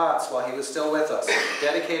Claude Potts while he was still with us,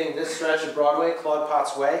 dedicating this stretch of Broadway Claude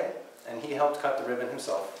Potts' Way, and he helped cut the ribbon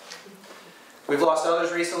himself. We've lost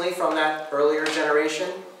others recently from that earlier generation: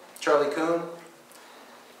 Charlie Kuhn,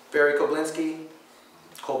 Barry Kolbinski,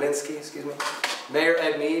 Mayor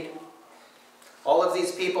Ed Mead. All of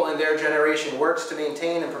these people in their generation worked to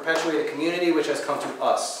maintain and perpetuate a community which has come to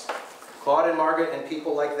us. Claude and Margaret and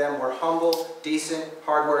people like them were humble, decent,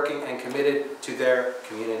 hardworking, and committed to their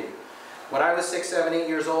community. When I was 6, 7, 8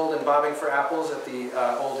 years old and bobbing for apples at the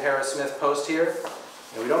old Harris Smith Post here,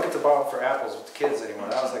 you know, we don't get to bob for apples with the kids anymore.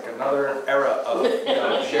 That was like another era of, you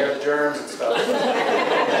know, share the germs and stuff.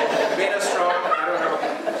 Made us strong, I don't know,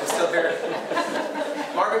 I'm still here.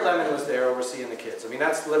 Margaret Lemon was there overseeing the kids. I mean,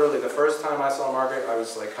 that's literally the first time I saw Margaret, I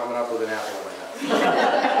was like coming up with an apple in my mouth.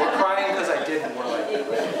 Or crying because I didn't, more like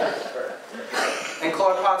that. And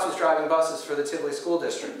Claude Potts was driving buses for the Tivoli School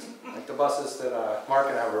District, like the buses that Mark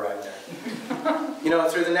and I were riding there. You know,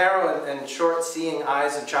 through the narrow and short-seeing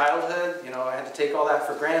eyes of childhood, you know, I had to take all that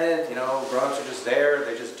for granted. You know, grown-ups are just there,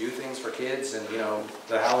 they just do things for kids, and, you know,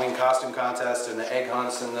 the Halloween costume contest and the egg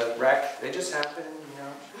hunts and the wreck, they just happen, you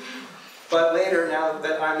know. But later, now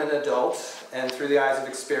that I'm an adult, and through the eyes of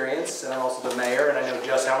experience, and I'm also the mayor, and I know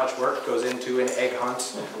just how much work goes into an egg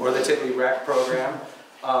hunt or the Tivoli Rec program,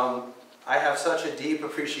 I have such a deep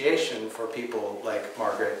appreciation for people like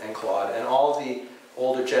Margaret and Claude and all the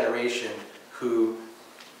older generation who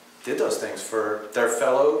did those things for their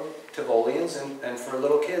fellow Tivolians and for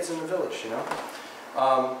little kids in the village, you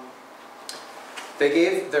know. They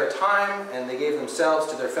gave their time and they gave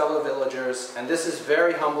themselves to their fellow villagers, and this is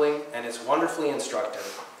very humbling and it's wonderfully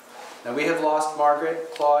instructive. Now, we have lost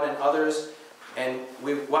Margaret, Claude, and others, and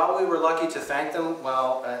while we were lucky to thank them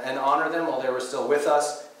and honor them while they were still with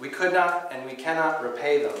us, we could not and we cannot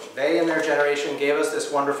repay them. They and their generation gave us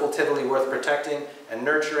this wonderful Tivoli worth protecting and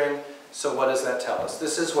nurturing. So what does that tell us?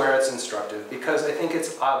 This is where it's instructive, because I think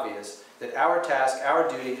it's obvious that our task, our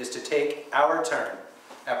duty, is to take our turn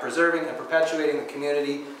at preserving and perpetuating the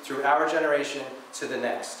community through our generation to the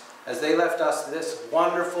next. As they left us this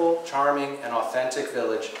wonderful, charming, and authentic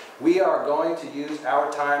village, we are going to use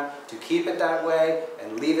our time to keep it that way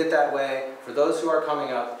and leave it that way for those who are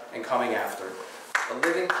coming up and coming after. A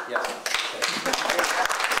living, yes. Okay.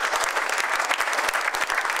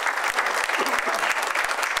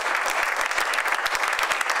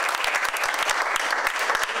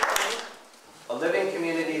 A living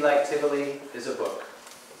community like Tivoli is a book.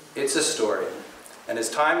 It's a story. And as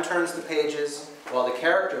time turns the pages, while the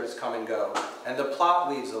characters come and go, and the plot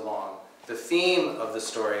weaves along, the theme of the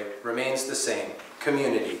story remains the same: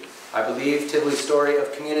 community. I believe Tivoli's story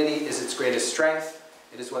of community is its greatest strength.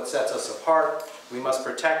 It is what sets us apart. We must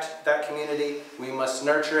protect that community. We must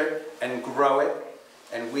nurture it and grow it.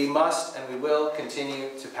 And we must and we will continue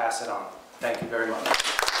to pass it on. Thank you very much.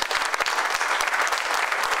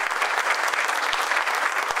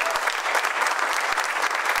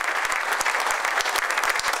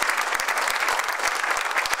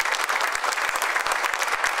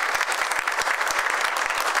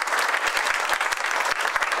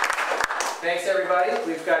 Thanks, everybody.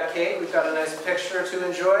 We've got cake, we've got a nice picture to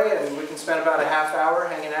enjoy, and we can spend about a half hour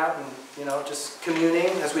hanging out and, you know, just communing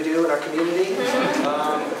as we do in our community.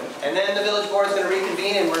 And then the village board is going to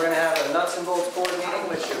reconvene, and we're going to have a nuts and bolts board meeting,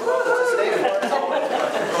 which you're welcome to stay for.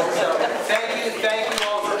 So, thank you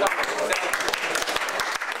all for coming.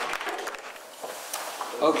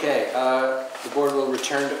 Okay, the board will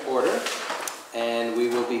return to order, and we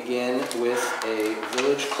will begin with a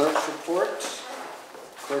village clerk's report.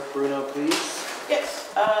 Clerk Bruno, please.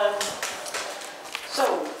 Yes.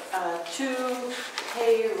 So Two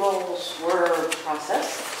payrolls were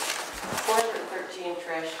processed, 413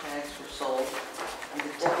 trash tags were sold, and the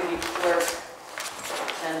deputy clerk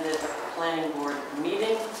attended a planning board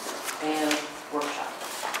meeting and workshop.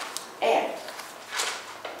 And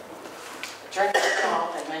Attorney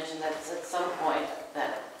General had mentioned that at some point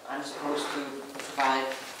that I'm supposed to provide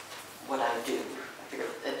what I do. I figured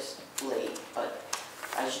it's late, but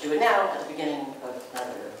I should do it now at the beginning of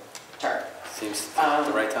another term. Seems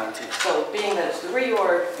the right time to. So being that it's the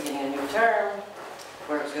reorg, beginning a new term,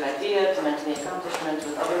 where it's a good idea to mention the accomplishments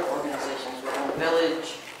with other organizations within the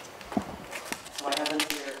village. So I have them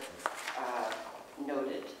here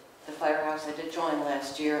noted. The firehouse I did join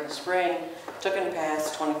last year in the spring, took and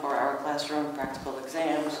passed 24-hour classroom practical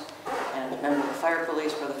exams, and a member of the fire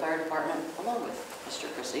police for the fire department, along with Mr.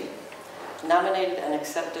 Chrissy, nominated and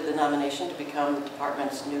accepted the nomination to become the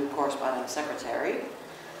department's new corresponding secretary,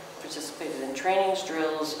 participated in trainings,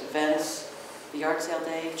 drills, events, the yard sale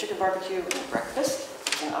day, chicken barbecue, and breakfast.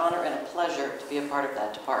 It's an honor and a pleasure to be a part of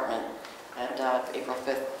that department. And April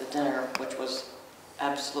 5th, the dinner, which was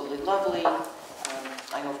absolutely lovely.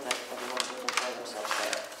 I hope that everyone will enjoy themselves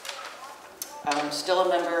there. I'm still a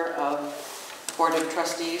member of Board of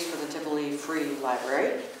Trustees for the Tivoli Free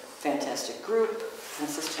Library. Fantastic group,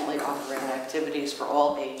 consistently offering activities for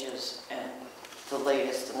all ages, and the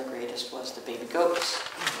latest and the greatest was the baby goats.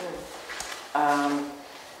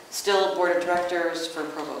 Still Board of Directors for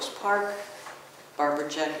Provost Park. Barbara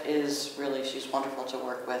Jeck is really, she's wonderful to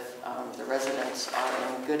work with. The residents are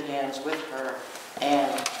in good hands with her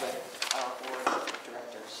and with our Board of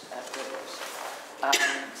Directors at Rivers.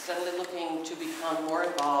 Steadily looking to become more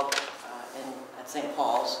involved at St.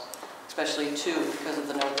 Paul's, especially too because of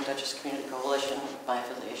the Northern Dutchess Community Coalition, my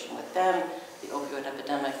affiliation with them, the opioid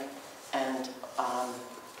epidemic, and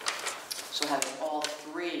so having all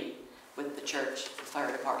three with the church, the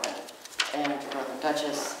fire department, and Northern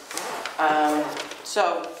Dutchess.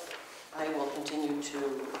 So I will continue to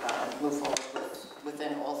move forward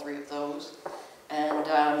within all three of those. And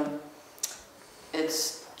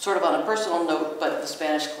it's sort of on a personal note, but the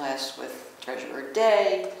Spanish class with Treasurer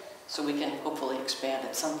Day, so we can hopefully expand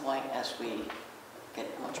at some point as we get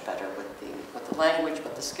much better with the language,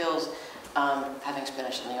 with the skills. Having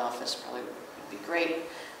Spanish in the office probably would be great.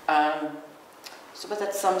 But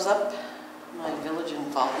that sums up my village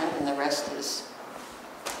involvement, and the rest is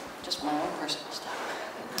just my own personal stuff.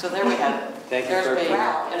 So there we have it. Thank you for being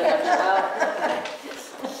wow. in a nutshell.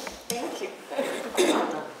 Thank you.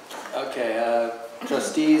 Okay,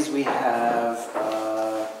 trustees, we have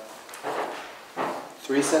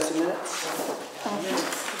 3 sets of minutes.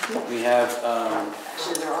 We have,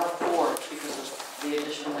 Actually, there are 4 because of the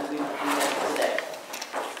addition that we had today.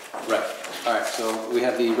 right, all right, so we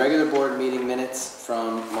have the regular board meeting minutes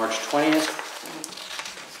from March 20th.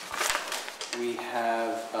 We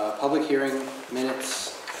have public hearing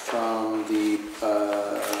minutes from the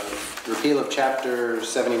repeal of Chapter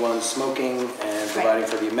 71 smoking and providing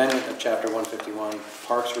for the amendment of Chapter 151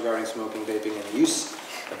 parks regarding smoking, vaping, and the use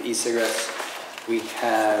of e-cigarettes. We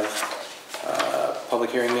have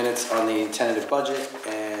public hearing minutes on the tentative budget,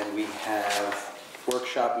 and we have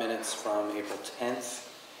workshop minutes from April 10th,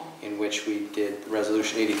 in which we did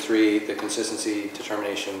Resolution 83, the consistency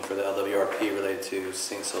determination for the LWRP related to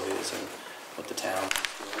St. Sylvia's and what the town is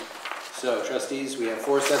doing. So, trustees, we have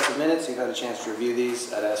 4 sets of minutes. You've had a chance to review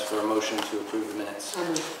these. I'd ask for a motion to approve the minutes.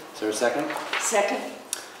 Is there a second? Second.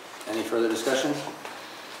 Any further discussion?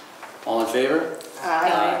 All in favor?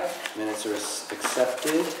 Aye. Minutes are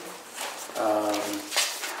accepted.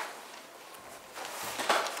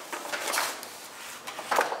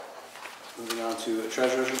 Moving on to a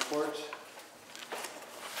treasurer's report.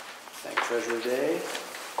 Thank Treasurer Day.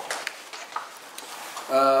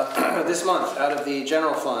 This month, out of the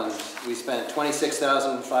general fund, we spent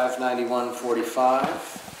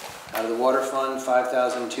 $26,591.45. Out of the water fund,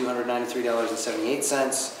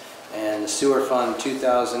 $5,293.78. And the sewer fund,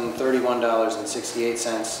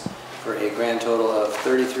 $2,031.68, for a grand total of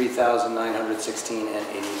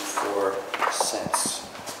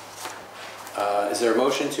 $33,916.84. Is there a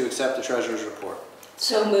motion to accept the treasurer's report?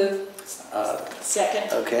 So moved.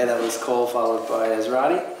 Second. Okay, that was Cole, followed by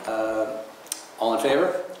Ezrati. All in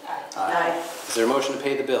favor? Aye. Is there a motion to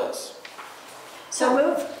pay the bills? So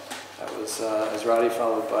moved. That was Ezrati,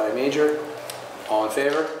 followed by Major. All in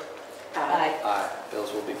favor? Aye. Aye.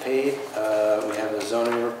 Bills will be paid. We have a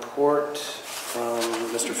zoning report from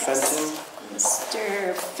Mr. Fenton.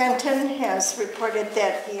 Mr. Fenton has reported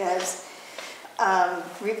that he has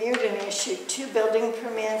reviewed and issued 2 building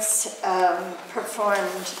permits,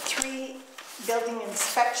 performed 3 building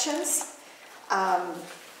inspections,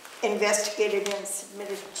 investigated and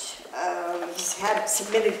submitted, he's had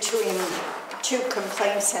submitted to him 2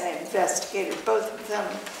 complaints and investigated both of them.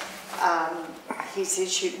 He's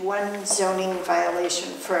issued 1 zoning violation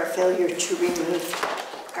for a failure to remove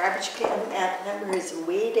garbage can. That number is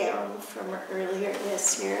way down from earlier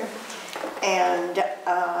this year. And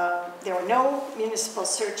there were no municipal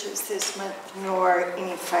searches this month, nor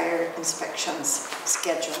any fire inspections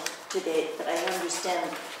scheduled to date, but I understand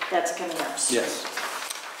that's coming up soon. Yes.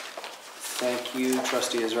 Thank you,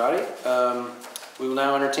 Trustee Israedi. We will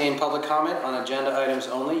now entertain public comment on agenda items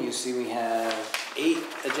only. You see we have 8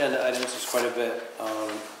 agenda items, it's quite a bit.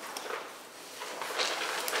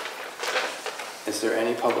 Is there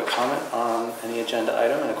any public comment on any agenda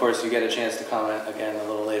item? And of course, you get a chance to comment again a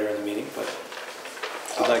little later in the meeting, but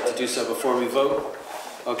if you'd like to do so before we vote.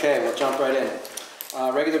 Okay, we'll jump right in.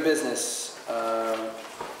 Regular business.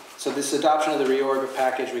 So this adoption of the reorg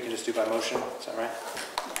package, we can just do by motion, is that right?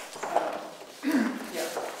 Yeah.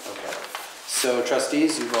 Okay. So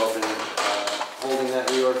trustees, you've all been holding that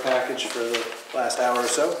reorg package for the last hour or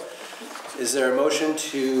so. Is there a motion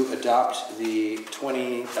to adopt the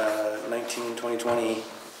 2019-2020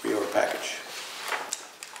 reorg package?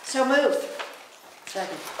 So moved.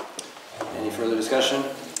 Second. Any further discussion?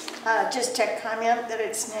 Just a comment that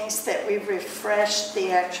it's nice that we've refreshed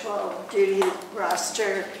the actual duty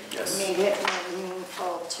roster, Yes. made it more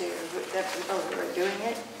meaningful to the people who are doing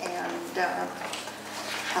it, and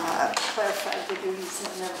clarified the duties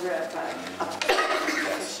and number of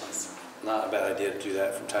officials. Not a bad idea to do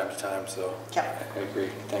that from time to time, so Yeah. I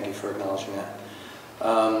agree. Thank you for acknowledging that.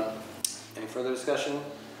 Any further discussion?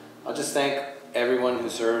 I'll just thank everyone who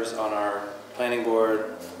serves on our planning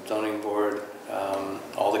board, zoning board,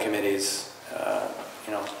 all the committees.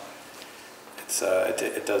 You know,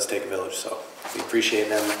 it does take a village, so we appreciate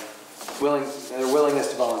them, their willingness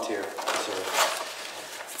to volunteer to serve.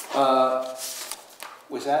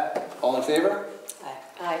 With that, all in favor?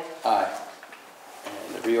 Aye. Aye.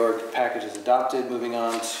 And the reorg package is adopted. Moving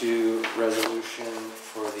on to resolution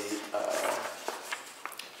for the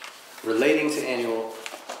relating to annual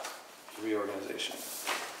reorganization.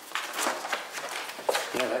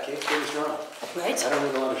 Yeah, that cake's pretty strong. Right? I don't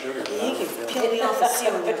need a lot of sugar. But You I can feel- peel me off the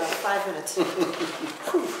ceiling in about 5 minutes.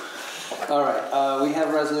 All right, we have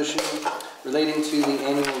a resolution relating to the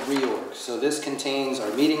annual reorg. So this contains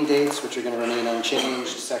our meeting dates, which are going to remain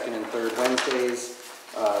unchanged, 2nd and 3rd Wednesdays,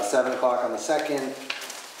 7 o'clock on the 2nd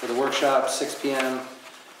for the workshop, 6 p.m.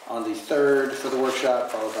 on the 3rd for the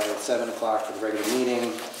workshop, followed by 7 o'clock for the regular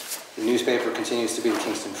meeting. The newspaper continues to be the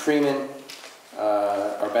Kingston Freeman.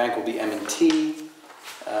 Our bank will be M&T.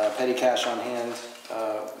 Petty cash on hand,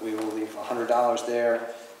 we will leave $100 there.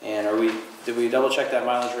 And did we double check that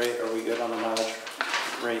mileage rate? Are we good on the mileage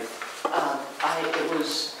rate?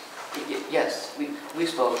 Yes, we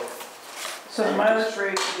spoke. So the mileage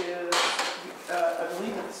rate is, I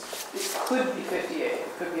believe it could be 58,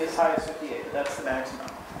 it could be as high as 58, but that's the maximum.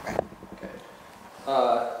 Okay.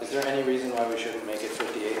 Is there any reason why we shouldn't make it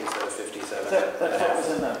 58 instead of 57? That's what was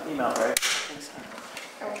in the email, right?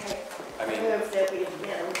 Okay. I mean, Move that we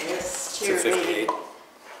amend this to to 58.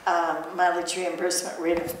 a mileage reimbursement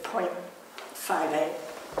rate of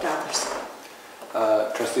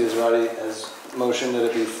 $0.58. Trustee Israedi has motioned that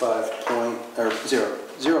it be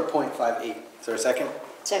 0.58. Is there a second?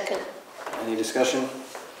 Second. Any discussion?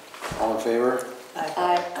 All in favor?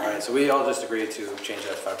 Aye. All right, so we all just agreed to change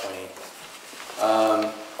that to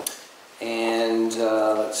 5.8. And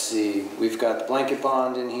let's see, we've got the blanket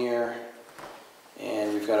bond in here,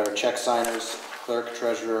 and we've got our check signers, clerk,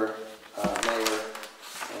 treasurer, mayor,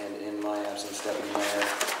 and in my absence, deputy mayor.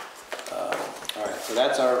 All right, so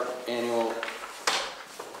that's our annual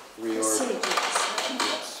reorg.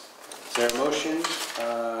 Yes. Is there a motion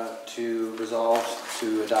to resolve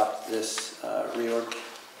to adopt this reorg?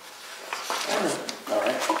 All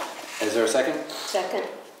right. Is there a second? Second.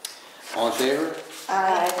 All in favor?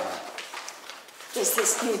 Aye. Does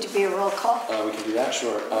this need to be a roll call? We can do that,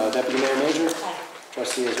 sure. Deputy Mayor Major? Aye.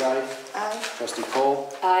 Trustee Israedi? Aye. Trustee Cole?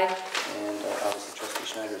 Aye. And obviously Trustee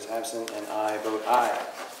Schneider is absent, and I vote aye.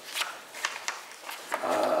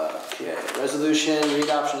 Okay, resolution,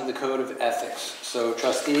 readoption of the Code of Ethics. So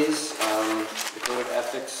trustees, the Code of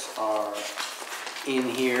Ethics are in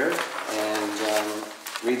here, and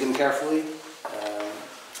read them carefully.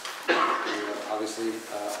 You're obviously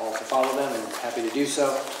all to follow them, and happy to do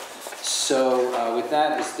so. So with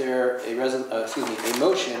that, is there a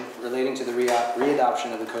motion relating to the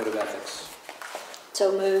readoption of the Code of Ethics?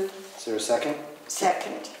 So moved. Is there a second?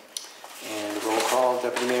 Second. And roll call,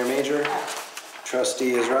 Deputy Mayor Major. Aye.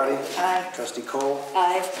 Trustee Israedi. Aye. Trustee Cole.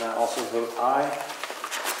 Aye. And I also vote aye.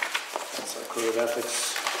 That's our Code of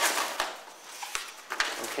Ethics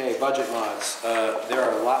Okay, budget mods. There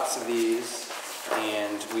are lots of these,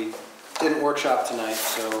 and we didn't workshop tonight,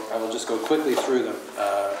 so I will just go quickly through them.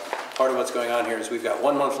 Part of what's going on here is we've got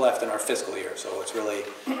 1 month left in our fiscal year, so it's really,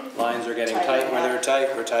 lines are getting tight where they're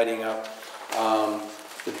tight, we're tidying up.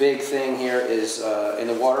 The big thing here is in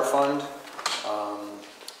the water fund,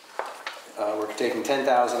 we're taking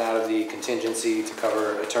 $10,000 out of the contingency to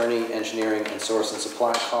cover attorney, engineering, and source and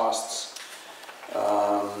supply costs.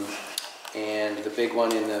 And the big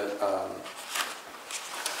one in the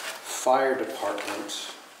fire department.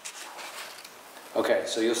 Okay,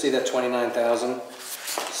 so you'll see that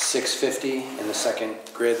 $29,650 in the second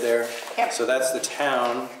grid there. Yep. So that's the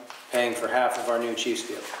town paying for half of our new chief's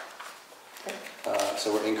vehicle.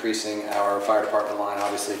 So we're increasing our fire department line,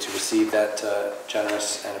 obviously, to receive that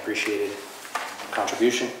generous and appreciated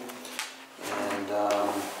contribution. And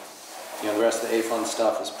you know, the rest of the A-fund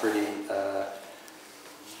stuff is pretty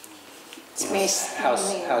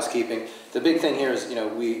housekeeping. The big thing here is, you know,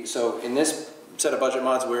 so in this set of budget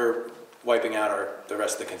mods, we're wiping out the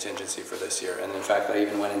rest of the contingency for this year. And in fact, I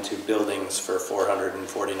even went into buildings for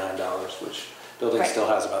 $449, which building still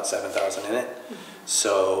has about 7,000 in it.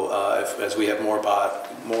 So as we have more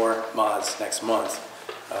mods next month,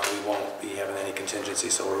 we won't be having any contingency.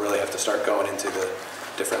 So we'll really have to start going into the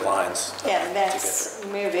different lines. Yeah, and that's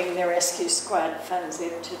moving the rescue squad funds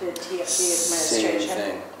into the TFD administration. Same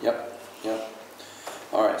thing. Yep.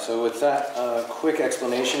 All right, so with that quick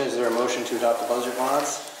explanation, is there a motion to adopt the budget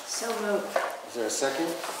mods? So moved. Is there a second?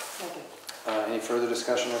 Second. Any further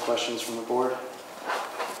discussion or questions from the board?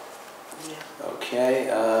 No. Okay,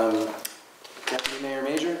 Deputy Mayor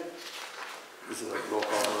Major? This is a roll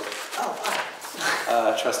call vote.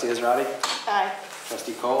 Oh, Trustee Israedi? aye.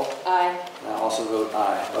 Trustee Cole? Aye. And I also vote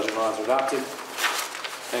aye. Budget mods are adopted.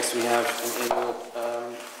 Next we have an annual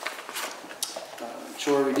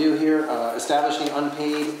chore review here. Establishing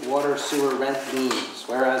unpaid water sewer rent liens.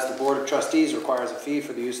 Whereas the Board of Trustees requires a fee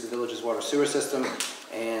for the use of the village's water sewer system,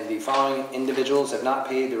 and the following individuals have not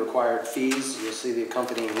paid the required fees. You'll see the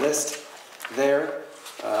accompanying list there.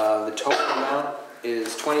 The total amount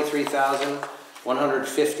is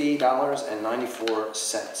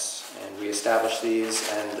 $23,150.94. And we establish these,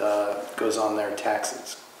 and it goes on their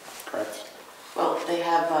taxes, correct? Well, they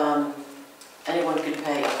have, anyone could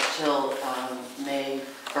pay up till May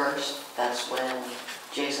 1st. That's when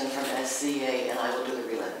Jason from SCA and I will do the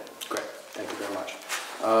relay. Great, thank you very much.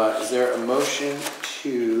 Is there a motion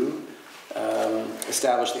to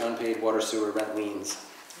establish the unpaid water sewer rent liens?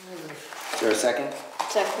 Is there a second?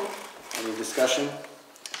 Second. Any discussion?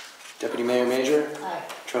 Deputy Mayor Major? Aye.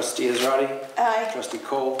 Trustee Israedi? Aye. Trustee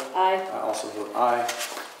Cole? Aye. I also vote aye.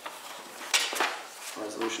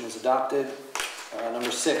 Resolution is adopted.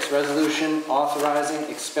 Number 6, resolution authorizing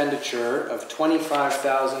expenditure of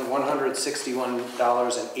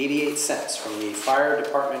 $25,161.88 from the Fire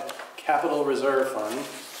Department Capital Reserve Fund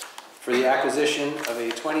for the acquisition of a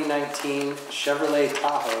 2019 Chevrolet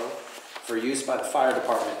Tahoe for use by the Fire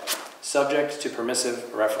Department, subject to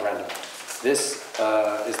permissive referendum. This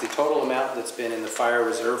is the total amount that's been in the Fire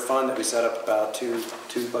Reserve Fund that we set up about two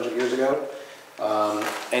budget years ago.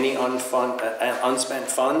 Any unspent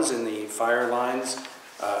funds in the fire lines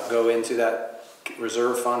go into that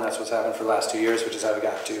reserve fund. That's what's happened for the last 2 years, which is how we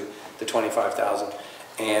got to the $25,000.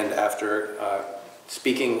 And after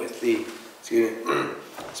speaking with the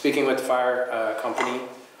fire company,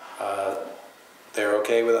 they're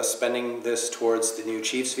okay with us spending this towards the new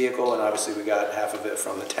chief's vehicle, and obviously we got half of it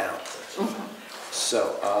from the town.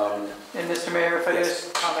 So, And Mr. Mayor, if I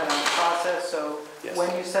just comment on the process, so yes.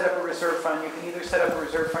 when you set up a reserve fund, you can either set up a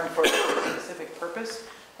reserve fund for a specific purpose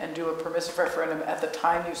and do a permissive referendum at the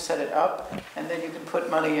time you set it up, and then you can put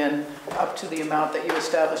money in up to the amount that you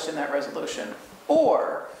established in that resolution.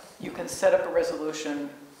 Or you can set up a resolution,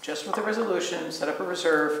 just with a resolution, set up a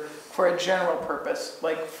reserve for a general purpose,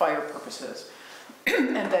 like fire purposes.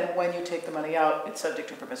 And then when you take the money out, it's subject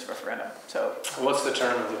to permissive referendum. So what's the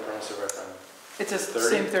term of the permissive referendum? it's a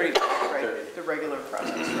 30? same 30, right, 30. the regular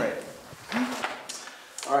process, right.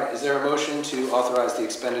 All right, is there a motion to authorize the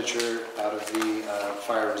expenditure out of the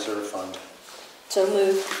Fire Reserve Fund? So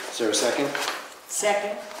moved. Is there a second?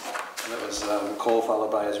 Second. That was Cole,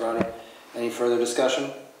 followed by Israedi. Any further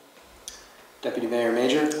discussion? Deputy Mayor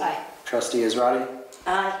Major? Aye. Trustee Israedi?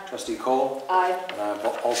 Aye. Trustee Cole? Aye. And I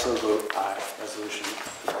also vote aye. Resolution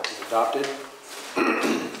is adopted.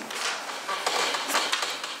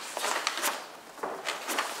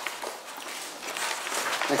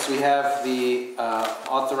 Next we have the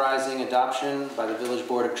authorizing adoption by the Village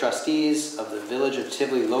Board of Trustees of the Village of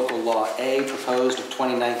Tivoli Local Law A proposed of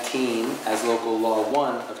 2019 as Local Law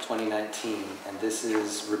 1 of 2019. And this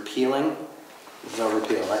is repealing There's no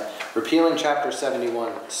repeal, right? Repealing Chapter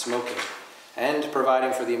 71, smoking, and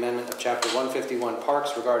providing for the amendment of Chapter 151,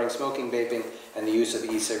 parks regarding smoking, vaping, and the use of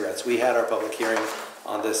e-cigarettes. We had our public hearing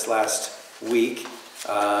on this last week.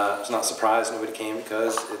 I was not surprised nobody came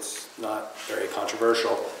because it's not very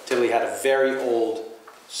controversial. Tivoli had a very old,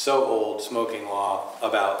 so old smoking law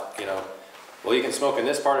about, you know, well, you can smoke in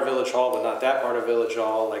this part of Village Hall, but not that part of Village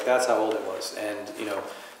Hall. Like, that's how old it was. And, you know,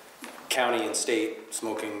 county and state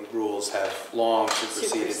smoking rules have long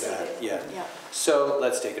superseded that. Yeah. So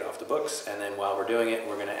let's take it off the books. And then while we're doing it,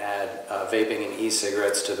 we're going to add vaping and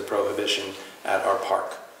e-cigarettes to the prohibition at our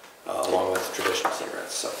park, along with traditional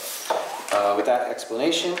cigarettes. So with that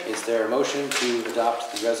explanation, is there a motion to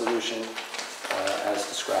adopt the resolution as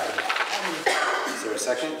described? Is there a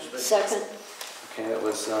second? Second. Okay, that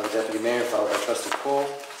was the Deputy Mayor, followed by Trustee Cole.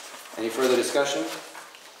 Any further discussion?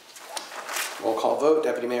 Roll call vote.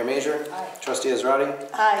 Deputy Mayor Major? Aye. Trustee Ezrati?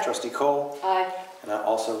 Aye. Trustee Cole? Aye. And I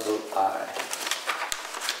also vote aye.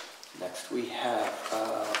 Next we have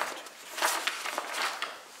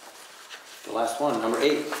the last one, number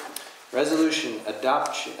 8. Resolution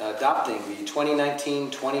adopting the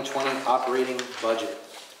 2019-2020 operating budget.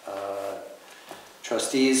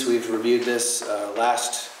 Trustees, we've reviewed this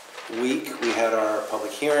last week. We had our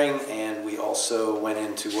public hearing and we also went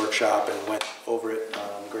into workshop and went over it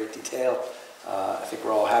in great detail. I think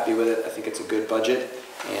we're all happy with it. I think it's a good budget.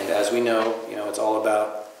 And as we know, it's all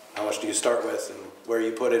about how much do you start with and where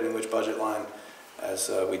you put it in which budget line. As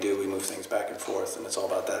we do, we move things back and forth, and it's all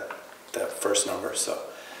about that first number. So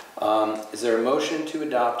is there a motion to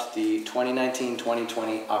adopt the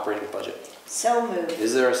 2019-2020 operating budget? So moved.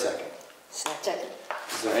 Is there a second? Second.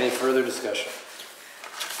 Is there any further discussion?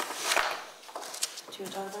 Do you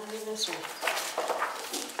want to talk about any of this or?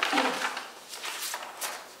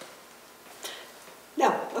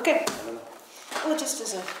 No, okay. I don't know. Well, just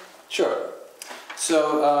as a, Sure.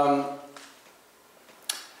 So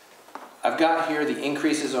I've got here the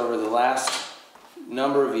increases over the last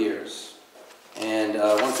number of years. And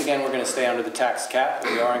once again, we're going to stay under the tax cap.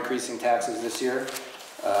 We are increasing taxes this year.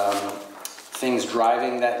 Things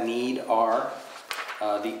driving that need are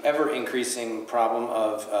the ever-increasing problem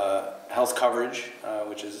of health coverage,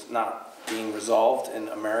 which is not being resolved in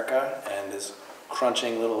America and is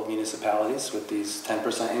crunching little municipalities with these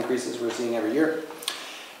 10% increases we're seeing every year.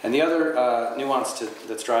 And the other nuance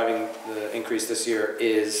that's driving the increase this year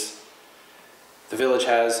is the village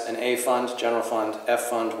has an A fund, general fund, F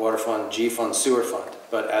fund, water fund, G fund, sewer fund.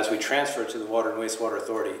 But as we transfer to the Water and Wastewater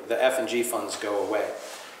Authority, the F and G funds go away.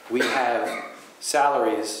 We have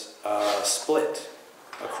salaries split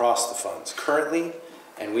across the funds currently,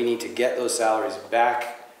 and we need to get those salaries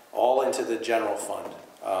back all into the general fund.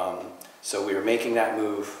 So we are making that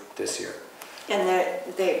move this year. And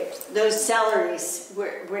those salaries,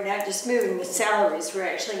 we're not just moving the salaries, we're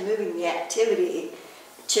actually moving the activity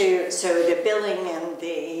so the billing and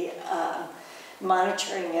the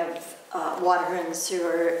monitoring of water and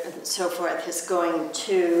sewer and so forth is going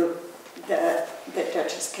to the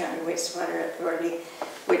Dutchess County Wastewater Authority,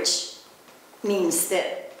 which means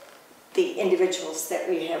that the individuals that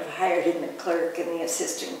we have hired in the clerk and the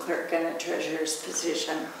assistant clerk and the treasurer's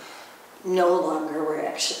position no longer are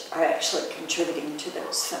actually contributing to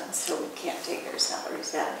those funds, so we can't take their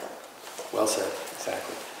salaries out of them. Well said,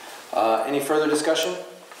 exactly. Any further discussion?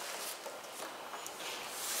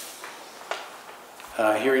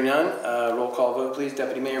 Hearing none, roll call vote please.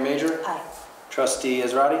 Deputy Mayor Major? Aye. Trustee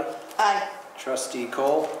Ezrati? Aye. Trustee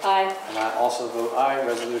Cole? aye. And I also vote aye.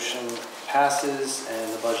 Resolution passes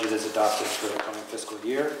and the budget is adopted for the coming fiscal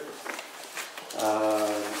year.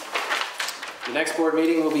 The next board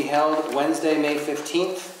meeting will be held Wednesday, May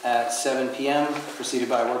 15th at 7 p.m., preceded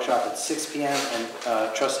by a workshop at 6 p.m.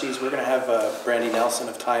 And trustees, we're going to have Brandy Nelson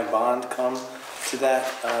of Ty and Bond come to that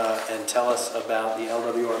and tell us about the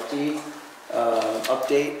LWRP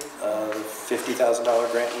update, the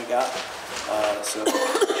 $50,000 grant we got. So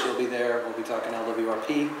she'll be there. We'll be talking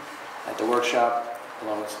LWRP at the workshop,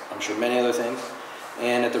 along with, I'm sure, many other things.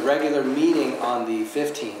 And at the regular meeting on the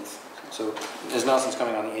 15th, so Ms. Nelson's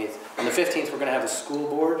coming on the 8th. On the 15th, we're going to have a school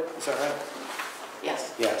board. Is that right?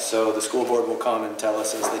 Yes. Yeah, so the school board will come and tell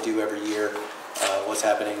us, as they do every year, what's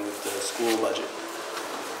happening with the school budget.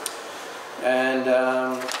 And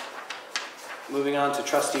moving on to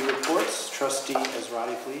trustee reports. Trustee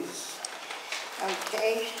Ezrati, please.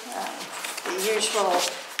 Okay, the usual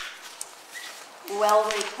well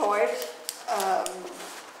report,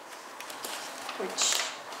 which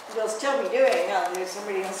we'll still be doing,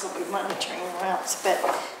 somebody else will be monitoring wells, but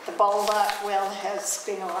the Ball Lock well has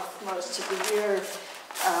been off most of the year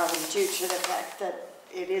due to the fact that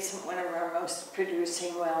it isn't one of our most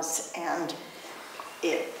producing wells, and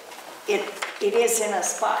it is in a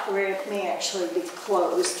spot where it may actually be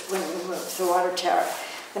closed when we move the water tower.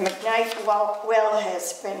 The McKnight well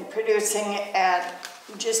has been producing at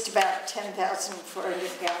just about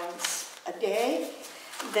 10,400 gallons a day.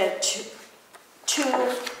 The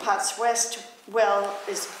two Potts West well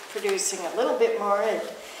is producing a little bit more at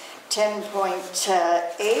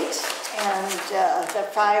 10.8, and the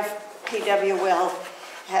 5 PW well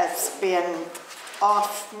has been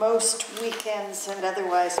off most weekends and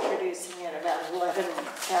otherwise producing at about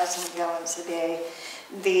 11,000 gallons a day.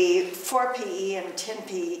 The 4 PE and 10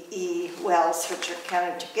 PE wells, which are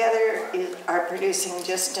counted together, are producing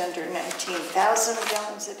just under 19,000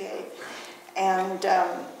 gallons a day. And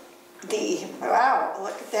wow,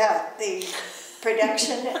 look at that. The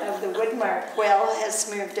production of the Woodmark well has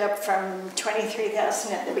moved up from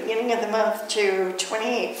 23,000 at the beginning of the month to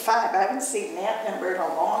 28.5. I haven't seen that number in a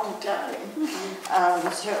long time.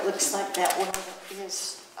 So it looks like that well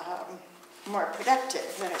is more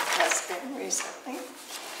productive than it has been recently.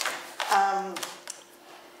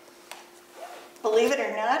 Believe it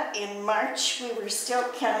or not, in March we were still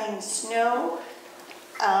counting snow,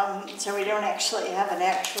 so we don't actually have an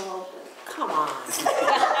actual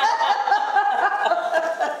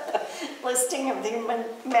listing of the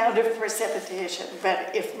amount of precipitation,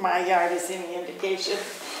 but if my yard is any indication,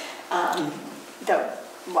 the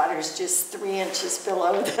water's just 3 inches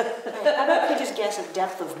below the... How about we just guess a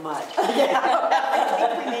depth of mud? Yeah, I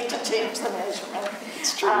think we need to change the measurement.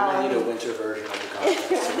 It's true, we might need a winter version of the contest,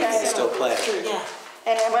 so we can still play. Yeah.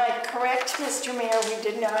 And am I correct, Mr. Mayor, we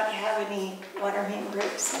did not have any water main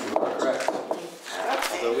breaks? Correct.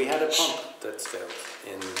 Okay. Although we had a pump that's failed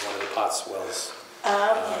in one of the Potts wells.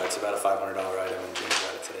 It's about a $500 item, and Jimmy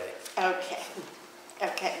got it today. Okay.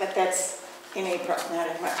 Okay, but that's in April, not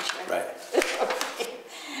in March, right? Right.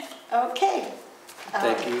 Okay.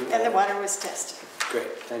 Thank you. And the water was tested.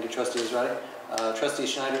 Great. Thank you, Trustee Israedi. Trustee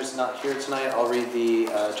Schneider's not here tonight. I'll read the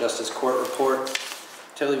Justice Court report.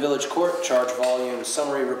 Tivoli Village Court, charge volume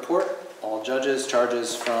summary report. All judges,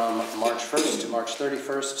 charges from March 1st to March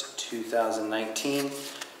 31st, 2019.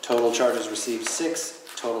 Total charges received 6.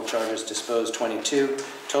 Total charges disposed 22.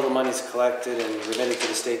 Total monies collected and remitted to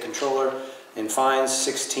the state controller. In fines,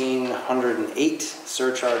 1,608.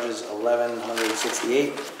 Surcharges,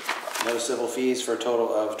 1,168. No civil fees for a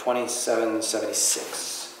total of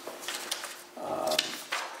 2,776.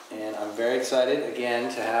 And I'm very excited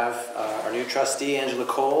again to have our new trustee, Angela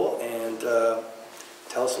Cole, and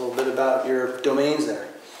tell us a little bit about your domains there.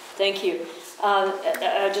 Thank you.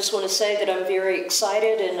 I just want to say that I'm very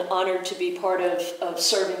excited and honored to be part of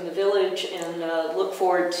serving the village, and look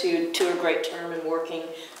forward to a great term and working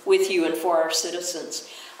with you and for our citizens.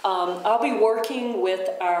 I'll be working with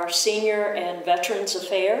our senior and veterans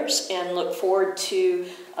affairs, and look forward to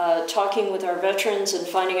talking with our veterans and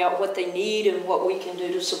finding out what they need and what we can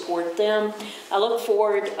do to support them. I look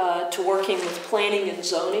forward to working with planning and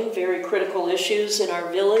zoning, very critical issues in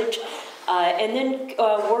our village. And then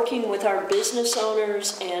working with our business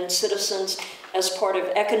owners and citizens as part of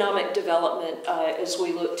economic development as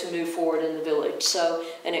we look to move forward in the village. So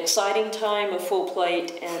an exciting time, a full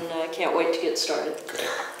plate, and can't wait to get started. Great.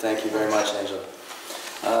 Thank you very much, Angela.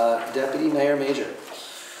 Deputy Mayor Major.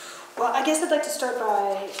 Well, I guess I'd like to start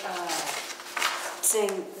by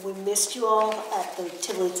saying we missed you all at the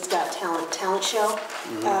Tivoli's Got Talent show.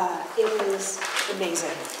 It was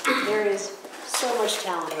amazing. There is so much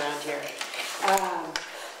talent around here.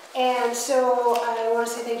 And so I want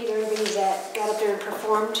to say thank you to everybody that got up there and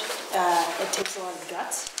performed. It takes a lot of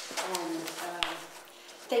guts. And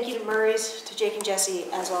thank you to Murray's, to Jake and Jesse,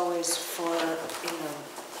 as always, for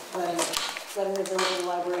letting the village and the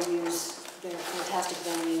library use their fantastic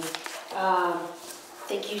venue.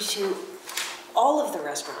 Thank you to all of the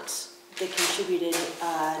restaurants that contributed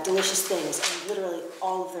delicious things, and literally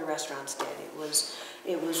all of the restaurants did.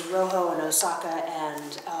 It was Rojo and Osaka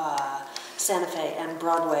and Santa Fe and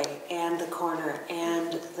Broadway and the Corner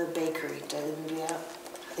and the bakery. Did I leave anybody out?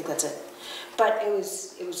 I think that's it. But it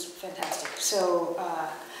was fantastic. So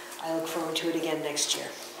I look forward to it again next year.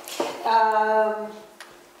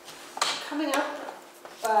 Coming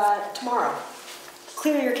up tomorrow.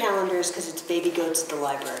 Clear your calendars because it's Baby Goats at the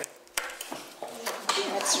library.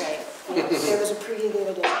 Yeah, that's right. There was a preview the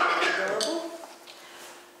other day available.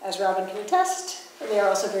 As Robin can attest, they are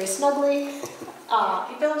also very snuggly.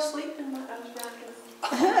 You fell asleep in I was rocking.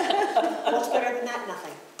 What's better than that?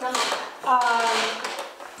 Nothing.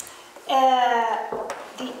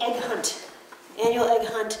 The egg hunt, annual egg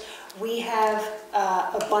hunt. We have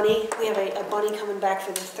a bunny. We have a bunny coming back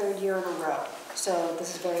for the 3rd year in a row. So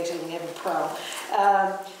this is very exciting. We have a pro.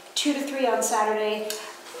 2 to 3 on Saturday.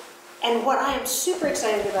 And what I am super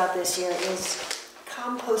excited about this year is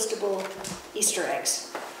compostable Easter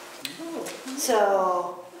eggs.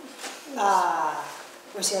 So,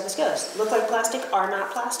 we'll see how this goes. Look like plastic, are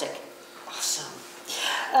not plastic. Awesome.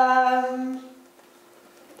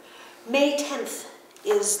 May 10th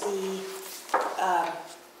is the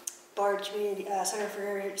Bard Community Center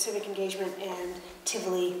for Civic Engagement and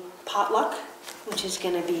Tivoli potluck, which is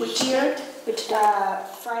going to be Which year? Which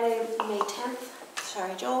Friday, May 10th.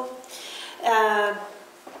 Sorry, Joel. And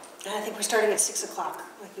I think we're starting at 6 o'clock,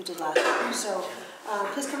 like we did last year. So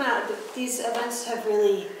please come out. These events have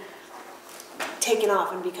really taken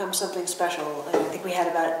off and become something special. I think we had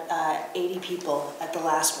about 80 people at the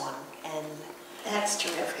last one, and That's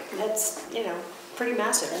terrific. that's, you know, pretty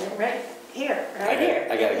massive. And Right here, right here.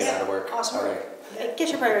 I gotta get out of work. Awesome. All right. Get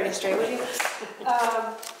your priorities straight, would you?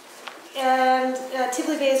 And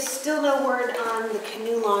Tivoli Bay is still no word on the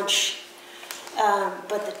canoe launch,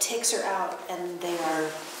 but the ticks are out and they are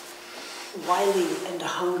wily and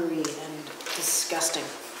hungry and disgusting.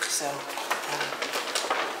 So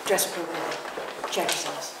dress appropriately. Check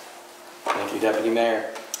yourselves. Thank you, Deputy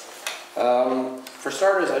Mayor. For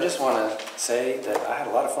starters, I just want to say that I had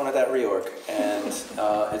a lot of fun at that reorg, and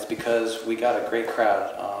it's because we got a great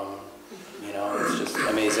crowd. You know, it's just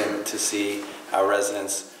amazing to see how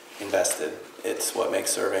residents invested. It's what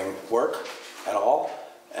makes serving work at all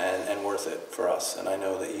and worth it for us. And I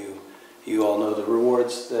know that you all know the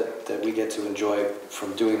rewards that we get to enjoy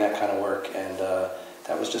from doing that kind of work, and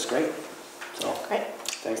that was just great. So Great.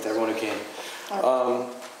 thanks to everyone who came.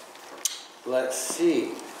 Let's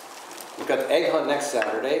see. We've got the egg hunt next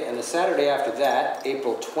Saturday, and the Saturday after that,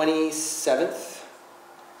 April 27th,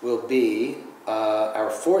 will be our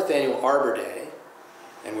 4th annual Arbor Day.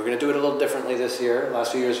 And we're going to do it a little differently this year.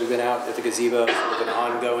 Last few years we've been out at the gazebo, sort of an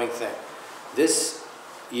ongoing thing. This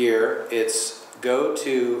year it's go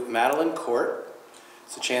to Madeline Court.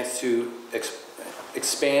 It's a chance to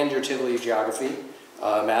expand your Tivoli geography.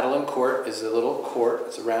 Madeline Court is a little court.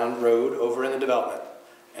 It's a round road over in the development.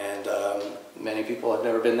 And many people have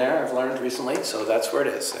never been there, I've learned recently, so that's where it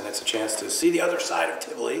is. And it's a chance to see the other side of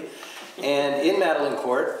Tivoli. And in Madeline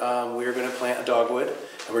Court, we're going to plant a dogwood,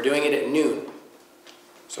 and we're doing it at noon.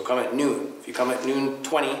 So come at noon. If you come at noon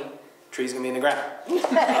 20, the tree's going to be in the ground.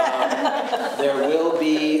 There will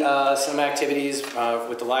be some activities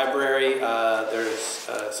with the library. There's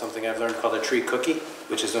something I've learned called a tree cookie,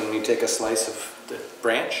 which is when you take a slice of the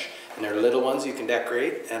branch, and they're little ones you can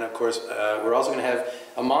decorate. And of course, we're also going to have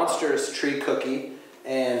a monstrous tree cookie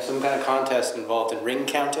and some kind of contest involved in ring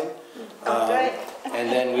counting. And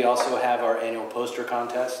then we also have our annual poster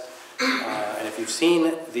contest. And if you've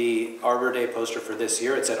seen the Arbor Day poster for this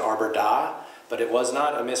year, it said Arbor Da, but it was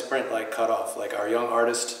not a misprint like cut off. Like our young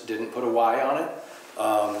artist didn't put a Y on it.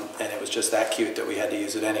 And it was just that cute that we had to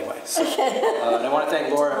use it anyway. So, and I want to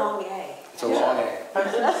thank Laura. It's a long A. It's a long A.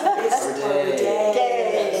 Arbor Day.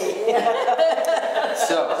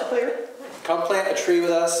 So, come plant a tree with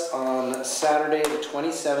us on Saturday the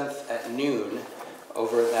 27th at noon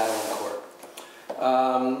over at Madeline Court.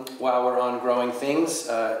 While we're on growing things,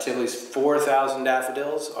 Tivoli's 4,000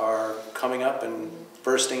 daffodils are coming up and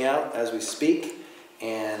bursting out as we speak.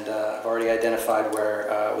 And I've already identified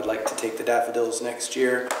where I would like to take the daffodils next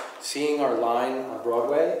year. Seeing our line on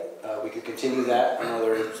Broadway, we could continue that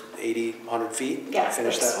another 80, 100 feet,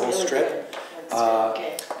 finish that whole strip.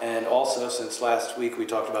 And also, since last week we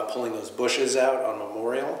talked about pulling those bushes out on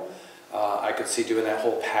Memorial, I could see doing that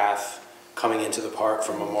whole path coming into the park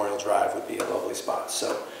from Memorial Drive would be a lovely spot.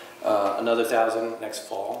 So another 1,000 next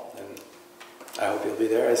fall, and I hope you'll be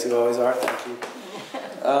there, as you always are. Thank you.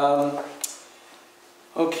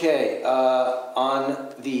 Okay,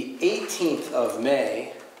 on the 18th of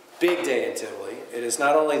May, big day in Tivoli. It is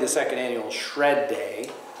not only the 2nd annual Shred Day,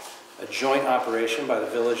 a joint operation by the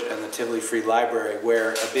village and the Tivoli Free Library,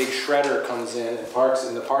 where a big shredder comes in and parks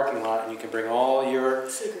in the parking lot, and you can bring all your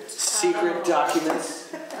secret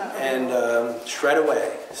documents and shred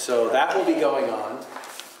away. So that will be going on.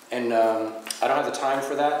 And I don't have the time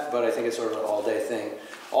for that, but I think it's sort of an all-day thing.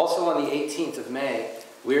 Also on the 18th of May,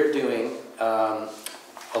 we're doing a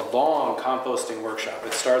long composting workshop.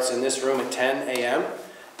 It starts in this room at 10 a.m.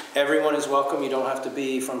 Everyone is welcome. You don't have to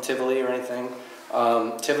be from Tivoli or anything.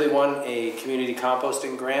 Tivoli won a community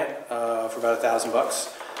composting grant for about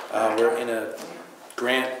 $1,000. We're in a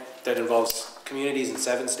grant that involves communities in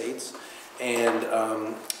 7 states, and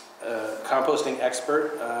a composting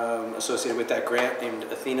expert associated with that grant named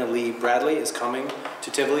Athena Lee Bradley is coming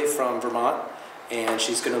to Tivoli from Vermont, and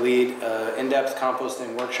she's going to lead an in-depth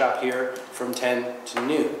composting workshop here from 10 to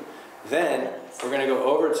noon. Then we're going to go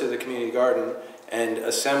over to the community garden and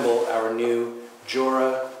assemble our new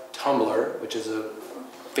Jora tumbler, which is a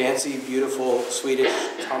fancy, beautiful Swedish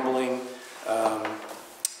tumbling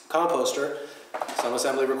composter. Some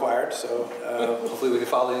assembly required, so hopefully we can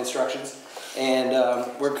follow the instructions. And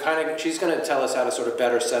she's going to tell us how to sort of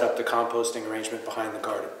better set up the composting arrangement behind the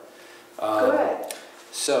garden. Good.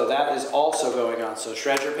 So that is also going on. So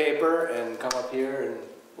shred your paper and come up here and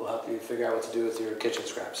we'll help you figure out what to do with your kitchen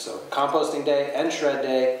scraps. So composting day and shred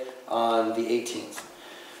day on the 18th.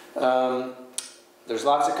 There's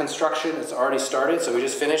lots of construction. It's already started. So we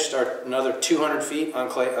just finished another 200 feet on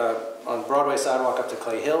Broadway sidewalk up to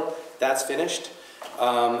Clay Hill. That's finished.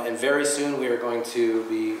 And very soon we are going to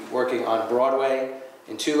be working on Broadway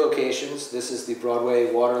in 2 locations. This is the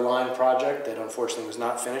Broadway water line project that unfortunately was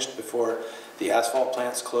not finished before the asphalt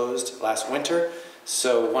plants closed last winter.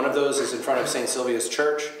 So one of those is in front of St. Sylvia's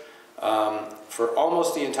Church. For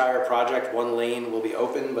almost the entire project, 1 lane will be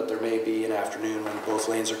open, but there may be an afternoon when both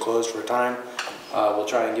lanes are closed for a time. We'll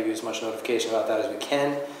try and give you as much notification about that as we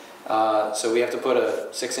can. So we have to put a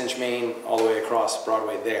 6-inch main all the way across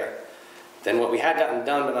Broadway there. Then what we had gotten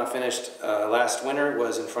done but not finished last winter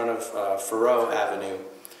was in front of Faroe Avenue.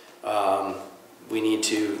 We need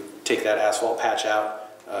to take that asphalt patch out,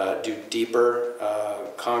 do deeper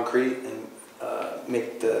concrete and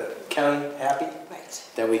make the county happy. Right.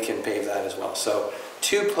 Then we can pave that as well. So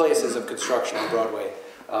 2 places of construction on Broadway.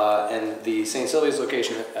 And the St. Sylvia's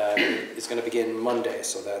location is going to begin Monday,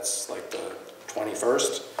 so that's like the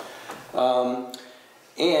 21st.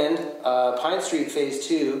 And Pine Street Phase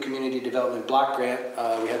 2 Community Development Block Grant,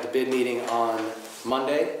 we had the bid meeting on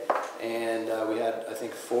Monday, and we had, I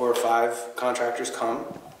think, 4 or 5 contractors come.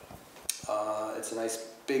 It's a nice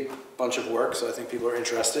big bunch of work, so I think people are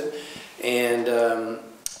interested. And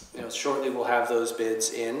shortly we'll have those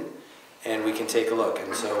bids in, and we can take a look.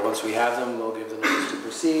 And so once we have them, we'll give the notice to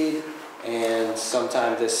proceed. And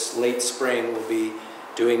sometime this late spring, we'll be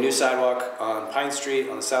doing new sidewalk on Pine Street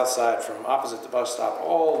on the south side from opposite the bus stop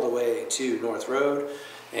all the way to North Road.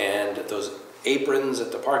 And those aprons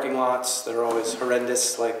at the parking lots that are always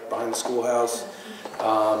horrendous, like behind the schoolhouse.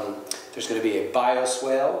 There's going to be a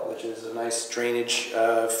bioswale, which is a nice drainage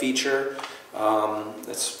feature.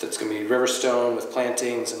 That's going to be river stone with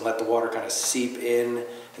plantings and let the water kind of seep in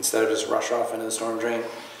instead of just rush off into the storm drain.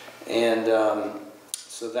 And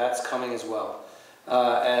so that's coming as well.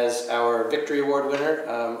 As our Victory Award winner,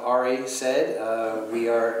 Ari said, we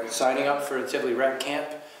are signing up for the Tivoli Rec Camp.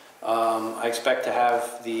 I expect to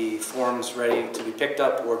have the forms ready to be picked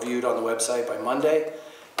up or viewed on the website by Monday.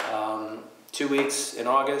 2 weeks in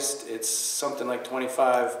August. It's something like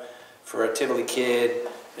 $25 for a Tivoli kid.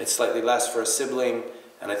 It's slightly less for a sibling.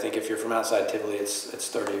 And I think if you're from outside Tivoli, it's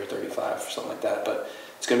 $30 or $35 or something like that. But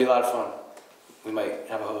it's going to be a lot of fun. We might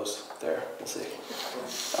have a hose there. We'll see.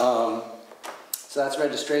 So that's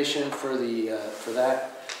registration for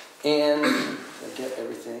that. And I get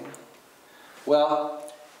everything. Well,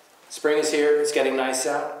 spring is here. It's getting nice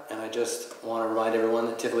out, and I just want to remind everyone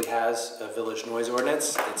that Tivoli has a village noise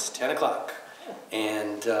ordinance. It's 10 o'clock,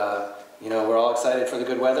 and we're all excited for the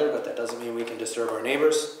good weather, but that doesn't mean we can disturb our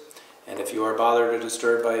neighbors. And if you are bothered or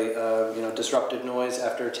disturbed by disruptive noise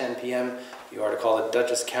after 10 p.m., you are to call the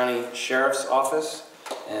Dutchess County Sheriff's Office,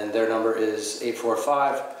 and their number is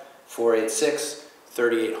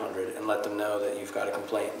 845-486-3800, and let them know that you've got a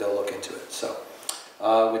complaint. They'll look into it. So,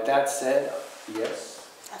 with that said, yes?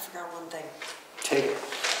 I forgot one thing. Take it.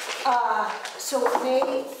 So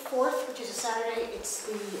May 4th, which is a Saturday, I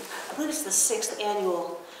believe it's the 6th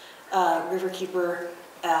annual Riverkeeper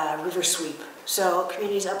River Sweep. So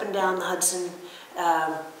communities up and down the Hudson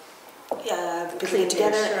get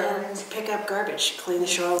together and pick up garbage, clean the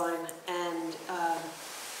shoreline. And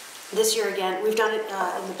this year again, we've done it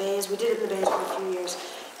in the bays. We did it in the bays for a few years,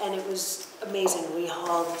 and it was amazing. We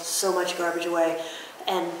hauled so much garbage away,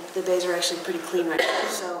 and the bays are actually pretty clean right now.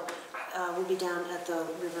 So we'll be down at the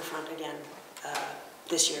riverfront again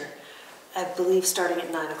this year, I believe starting at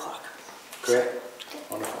 9 o'clock. Great.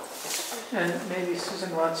 Wonderful. And maybe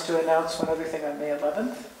Susan wants to announce one other thing on May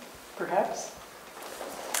 11th, perhaps?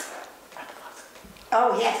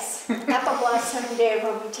 Oh, yes. Apple Blossom Day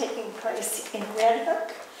will be taking place in Red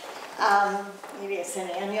Hook. It is an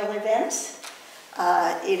annual event.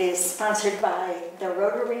 It is sponsored by the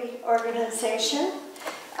Rotary organization,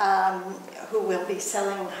 who will be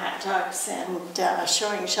selling hot dogs and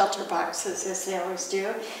showing shelter boxes as they always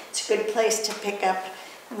do. It's a good place to pick up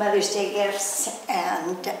Mother's Day gifts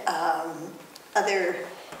and other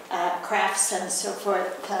crafts and so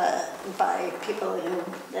forth by people in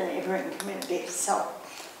the neighboring community. So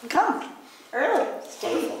come early,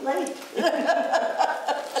 stay late.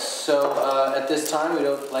 So at this time, we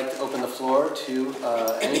would like to open the floor to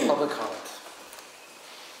any public comment.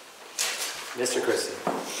 Mr. Christie.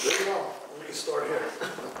 There you go. We can start here.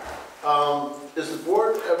 Is the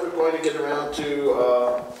board ever going to get around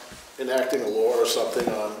to enacting a law or something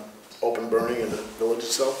on open burning in the village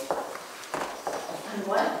itself? And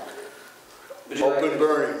what? Open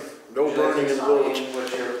burning, no burning in the village.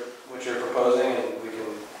 What you're proposing, and we can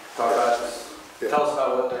talk about this. Yeah. Tell us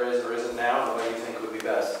about what there is or isn't now, and what you think would be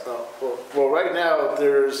best. Well, right now,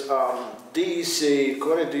 there's DEC,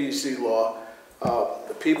 according to DEC law,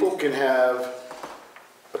 people can have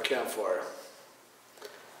a campfire.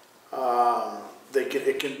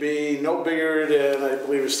 It can be no bigger than, I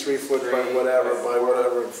believe it's 3 foot by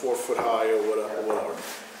whatever, and 4 foot high or whatever.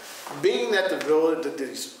 Being that the village, that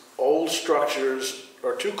these old structures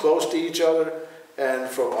are too close to each other, and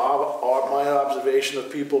from my observation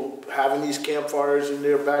of people having these campfires in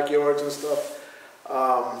their backyards and stuff,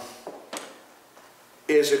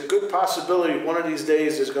 is a good possibility one of these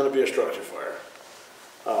days there's going to be a structure fire.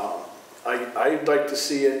 I'd like to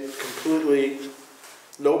see it completely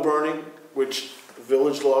no burning, which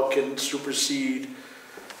village law can supersede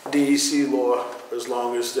DEC law as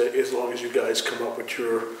long as you guys come up with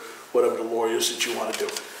your whatever the law is that you want to do.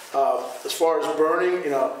 As far as burning,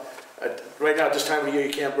 right now at this time of year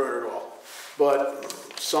you can't burn at all. But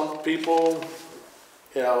some people,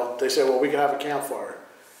 they say, well, we can have a campfire.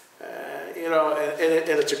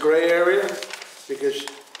 And it's a gray area because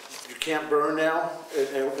you can't burn now,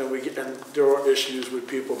 and there are issues with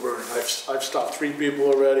people burning. I've stopped 3 people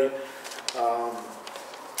already,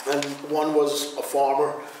 and one was a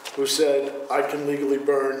farmer who said, I can legally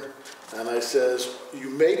burn, and I says, you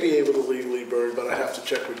may be able to legally burn, but I have to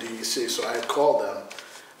check with DEC, so I had called them,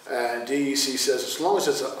 and DEC says as long as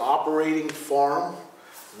it's an operating farm,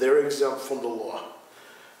 they're exempt from the law.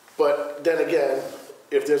 But then again,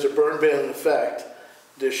 if there's a burn ban in effect,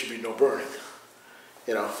 there should be no burning.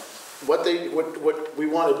 What we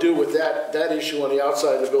want to do with that issue on the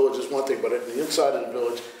outside of the village is one thing, but at the inside of the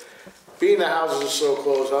village, being the houses are so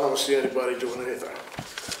close, I don't see anybody doing anything.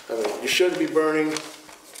 I mean, you shouldn't be burning.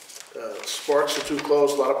 Sparks are too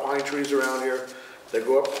close. A lot of pine trees around here. They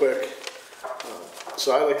go up quick.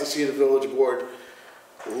 So I'd like to see the village board,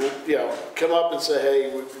 come up and say,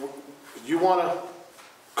 hey, you want to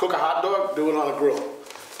cook a hot dog? Do it on a grill.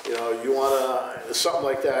 You want to something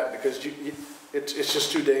like that, because it's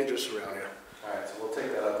just too dangerous around here. All right, so we'll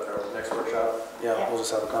take that up at our next workshop. Yeah, we'll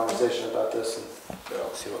just have a conversation about this and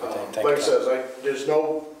see what we think. Like I said, there's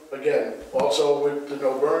no, again, also with the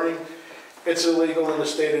no burning, it's illegal in the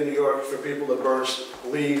state of New York for people to burn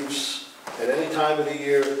leaves at any time of the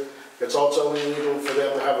year. It's also illegal for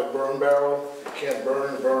them to have a burn barrel. You can't burn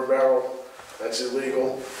in a burn barrel. That's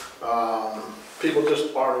illegal. People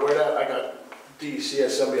just aren't aware of that. I got DEC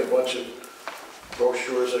has sent me a bunch of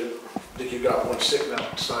brochures. I think you got one sitting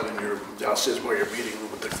outside in your downstairs where your meeting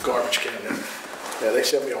room with the garbage can there. Yeah, they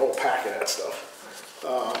sent me a whole pack of that stuff.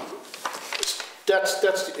 That's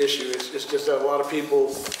the issue. It's just that a lot of people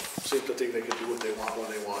seem to think they can do what they want when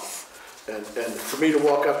they want. And for me to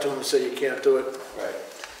walk up to them and say you can't do it, right?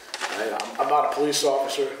 I'm not a police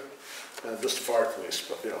officer. I'm just a fire police,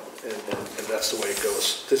 but and that's the way it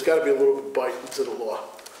goes. There's got to be a little bite into the law.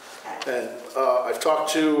 And I've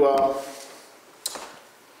talked to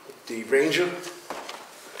the ranger.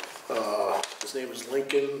 His name is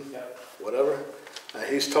Lincoln, whatever.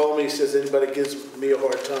 He's told me, he says, anybody gives me a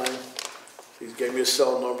hard time, he gave me a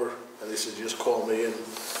cell number, and he said, just call me and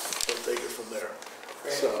we'll take it from there.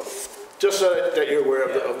 Great. So, just so that you're aware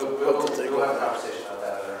of the thing. We'll have a conversation about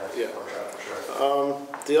that at our next workshop, for sure.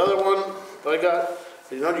 The other one I got,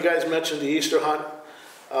 you guys mentioned the Easter hunt.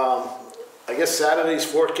 I guess Saturday's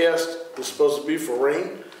forecast is supposed to be for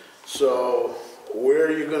rain. So where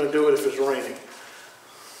are you going to do it if it's raining?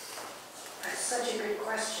 That's such a good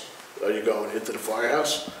question. Are you going into the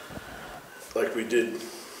firehouse like we did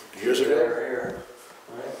years ago? Here.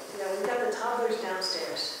 Right. We've got the toddlers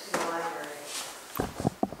downstairs in the library.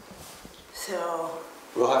 So.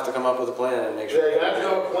 We'll have to come up with a plan and make sure. Yeah, you have to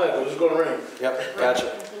have a plan. It's going to rain. Yep,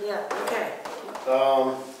 gotcha. Yeah, okay.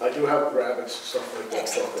 I do have rabbits and stuff like that.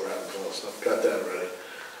 Chocolate rabbits and all that stuff. Got that ready.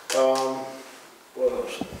 What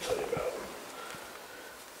else did I tell you about?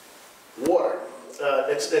 Water.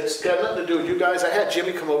 It's got nothing to do with you guys. I had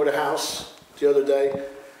Jimmy come over to the house the other day.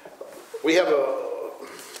 We have a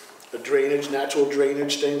natural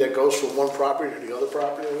drainage thing that goes from one property to the other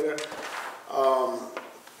property over there.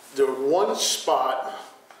 The one spot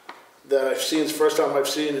that I've seen, it's the first time I've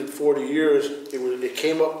seen it in 40 years, it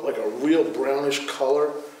came up like a real brownish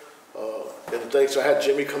color. And so I had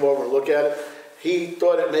Jimmy come over and look at it. He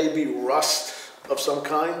thought it may be rust of some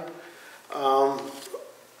kind.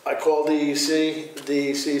 I called DEC.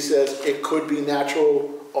 DEC says it could be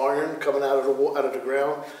natural iron coming out of the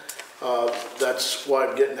ground. That's why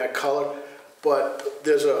I'm getting that color. But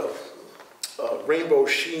there's a rainbow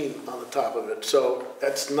sheen on the top of it, so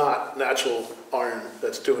that's not natural iron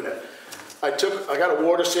that's doing it. I got a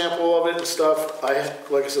water sample of it and stuff.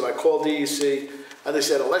 Like I said, I called DEC, and they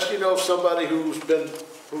said, unless you know somebody who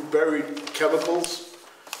buried chemicals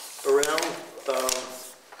around,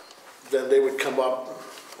 then they would come up.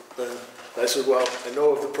 And I said, well, I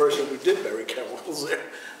know of the person who did bury chemicals there.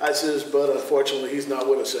 I says, but unfortunately, he's not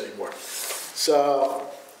with us anymore. So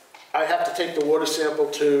I have to take the water sample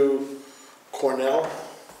to Cornell,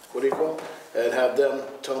 what do you call it, and have them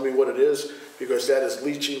tell me what it is, because that is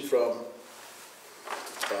leaching from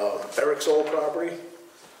Eric's old property,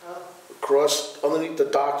 across underneath the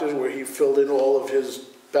doctor's where he filled in all of his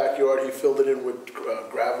backyard, he filled it in with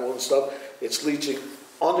gravel and stuff. It's leaching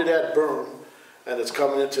under that berm, and it's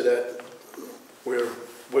coming into that, where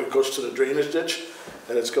it goes to the drainage ditch,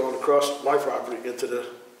 and it's going across my property into the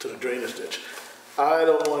drainage ditch. I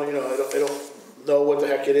don't want, I don't know what the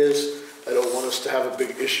heck it is. I don't want us to have a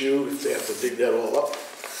big issue if they have to dig that all up.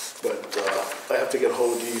 But I have to get a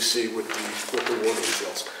hold of DEC with the water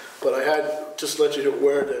results. But I had just let you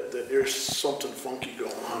aware that there's something funky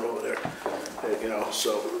going on over there,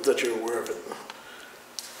 so that you're aware of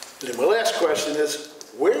it. And my last question is,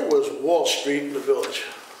 where was Wall Street in the village?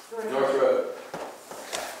 North Road.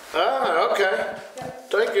 Ah, okay.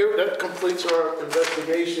 Thank you. That completes our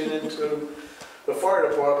investigation into the fire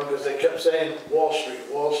department, because they kept saying Wall Street,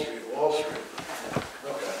 Wall Street, Wall Street.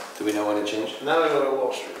 Okay. Do we know when it changed? Now I know where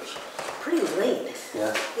Wall Street is. Pretty late.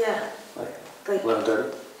 Yeah, Yeah. Like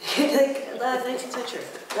 11:30? like 19th century,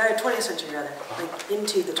 or 20th century rather, like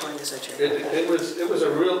into the 20th century. It was a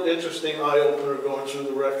real interesting eye-opener going through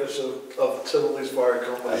the records of Tivoli's fire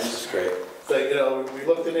companies. That's great. They, we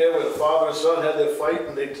looked in there where the father and son had their fight,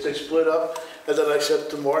 and they split up. And then I said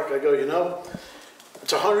to Mark, I go,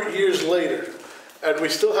 it's 100 years later, and we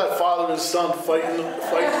still have father and son fighting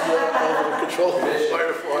over the control of the fire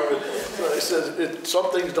department. So I said,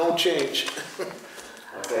 some things don't change.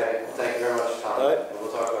 Okay, thank you very much, Tom. All right. And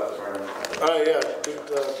we'll talk about this more. All right, yeah,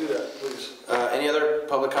 do that, please. Any other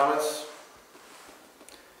public comments?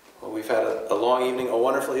 Well, we've had a long evening, a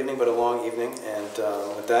wonderful evening, but a long evening.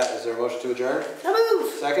 And with that, is there a motion to adjourn? No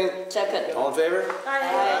move. Second? Second. All in favor?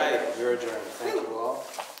 Aye. Aye. You're adjourned. Thank you all.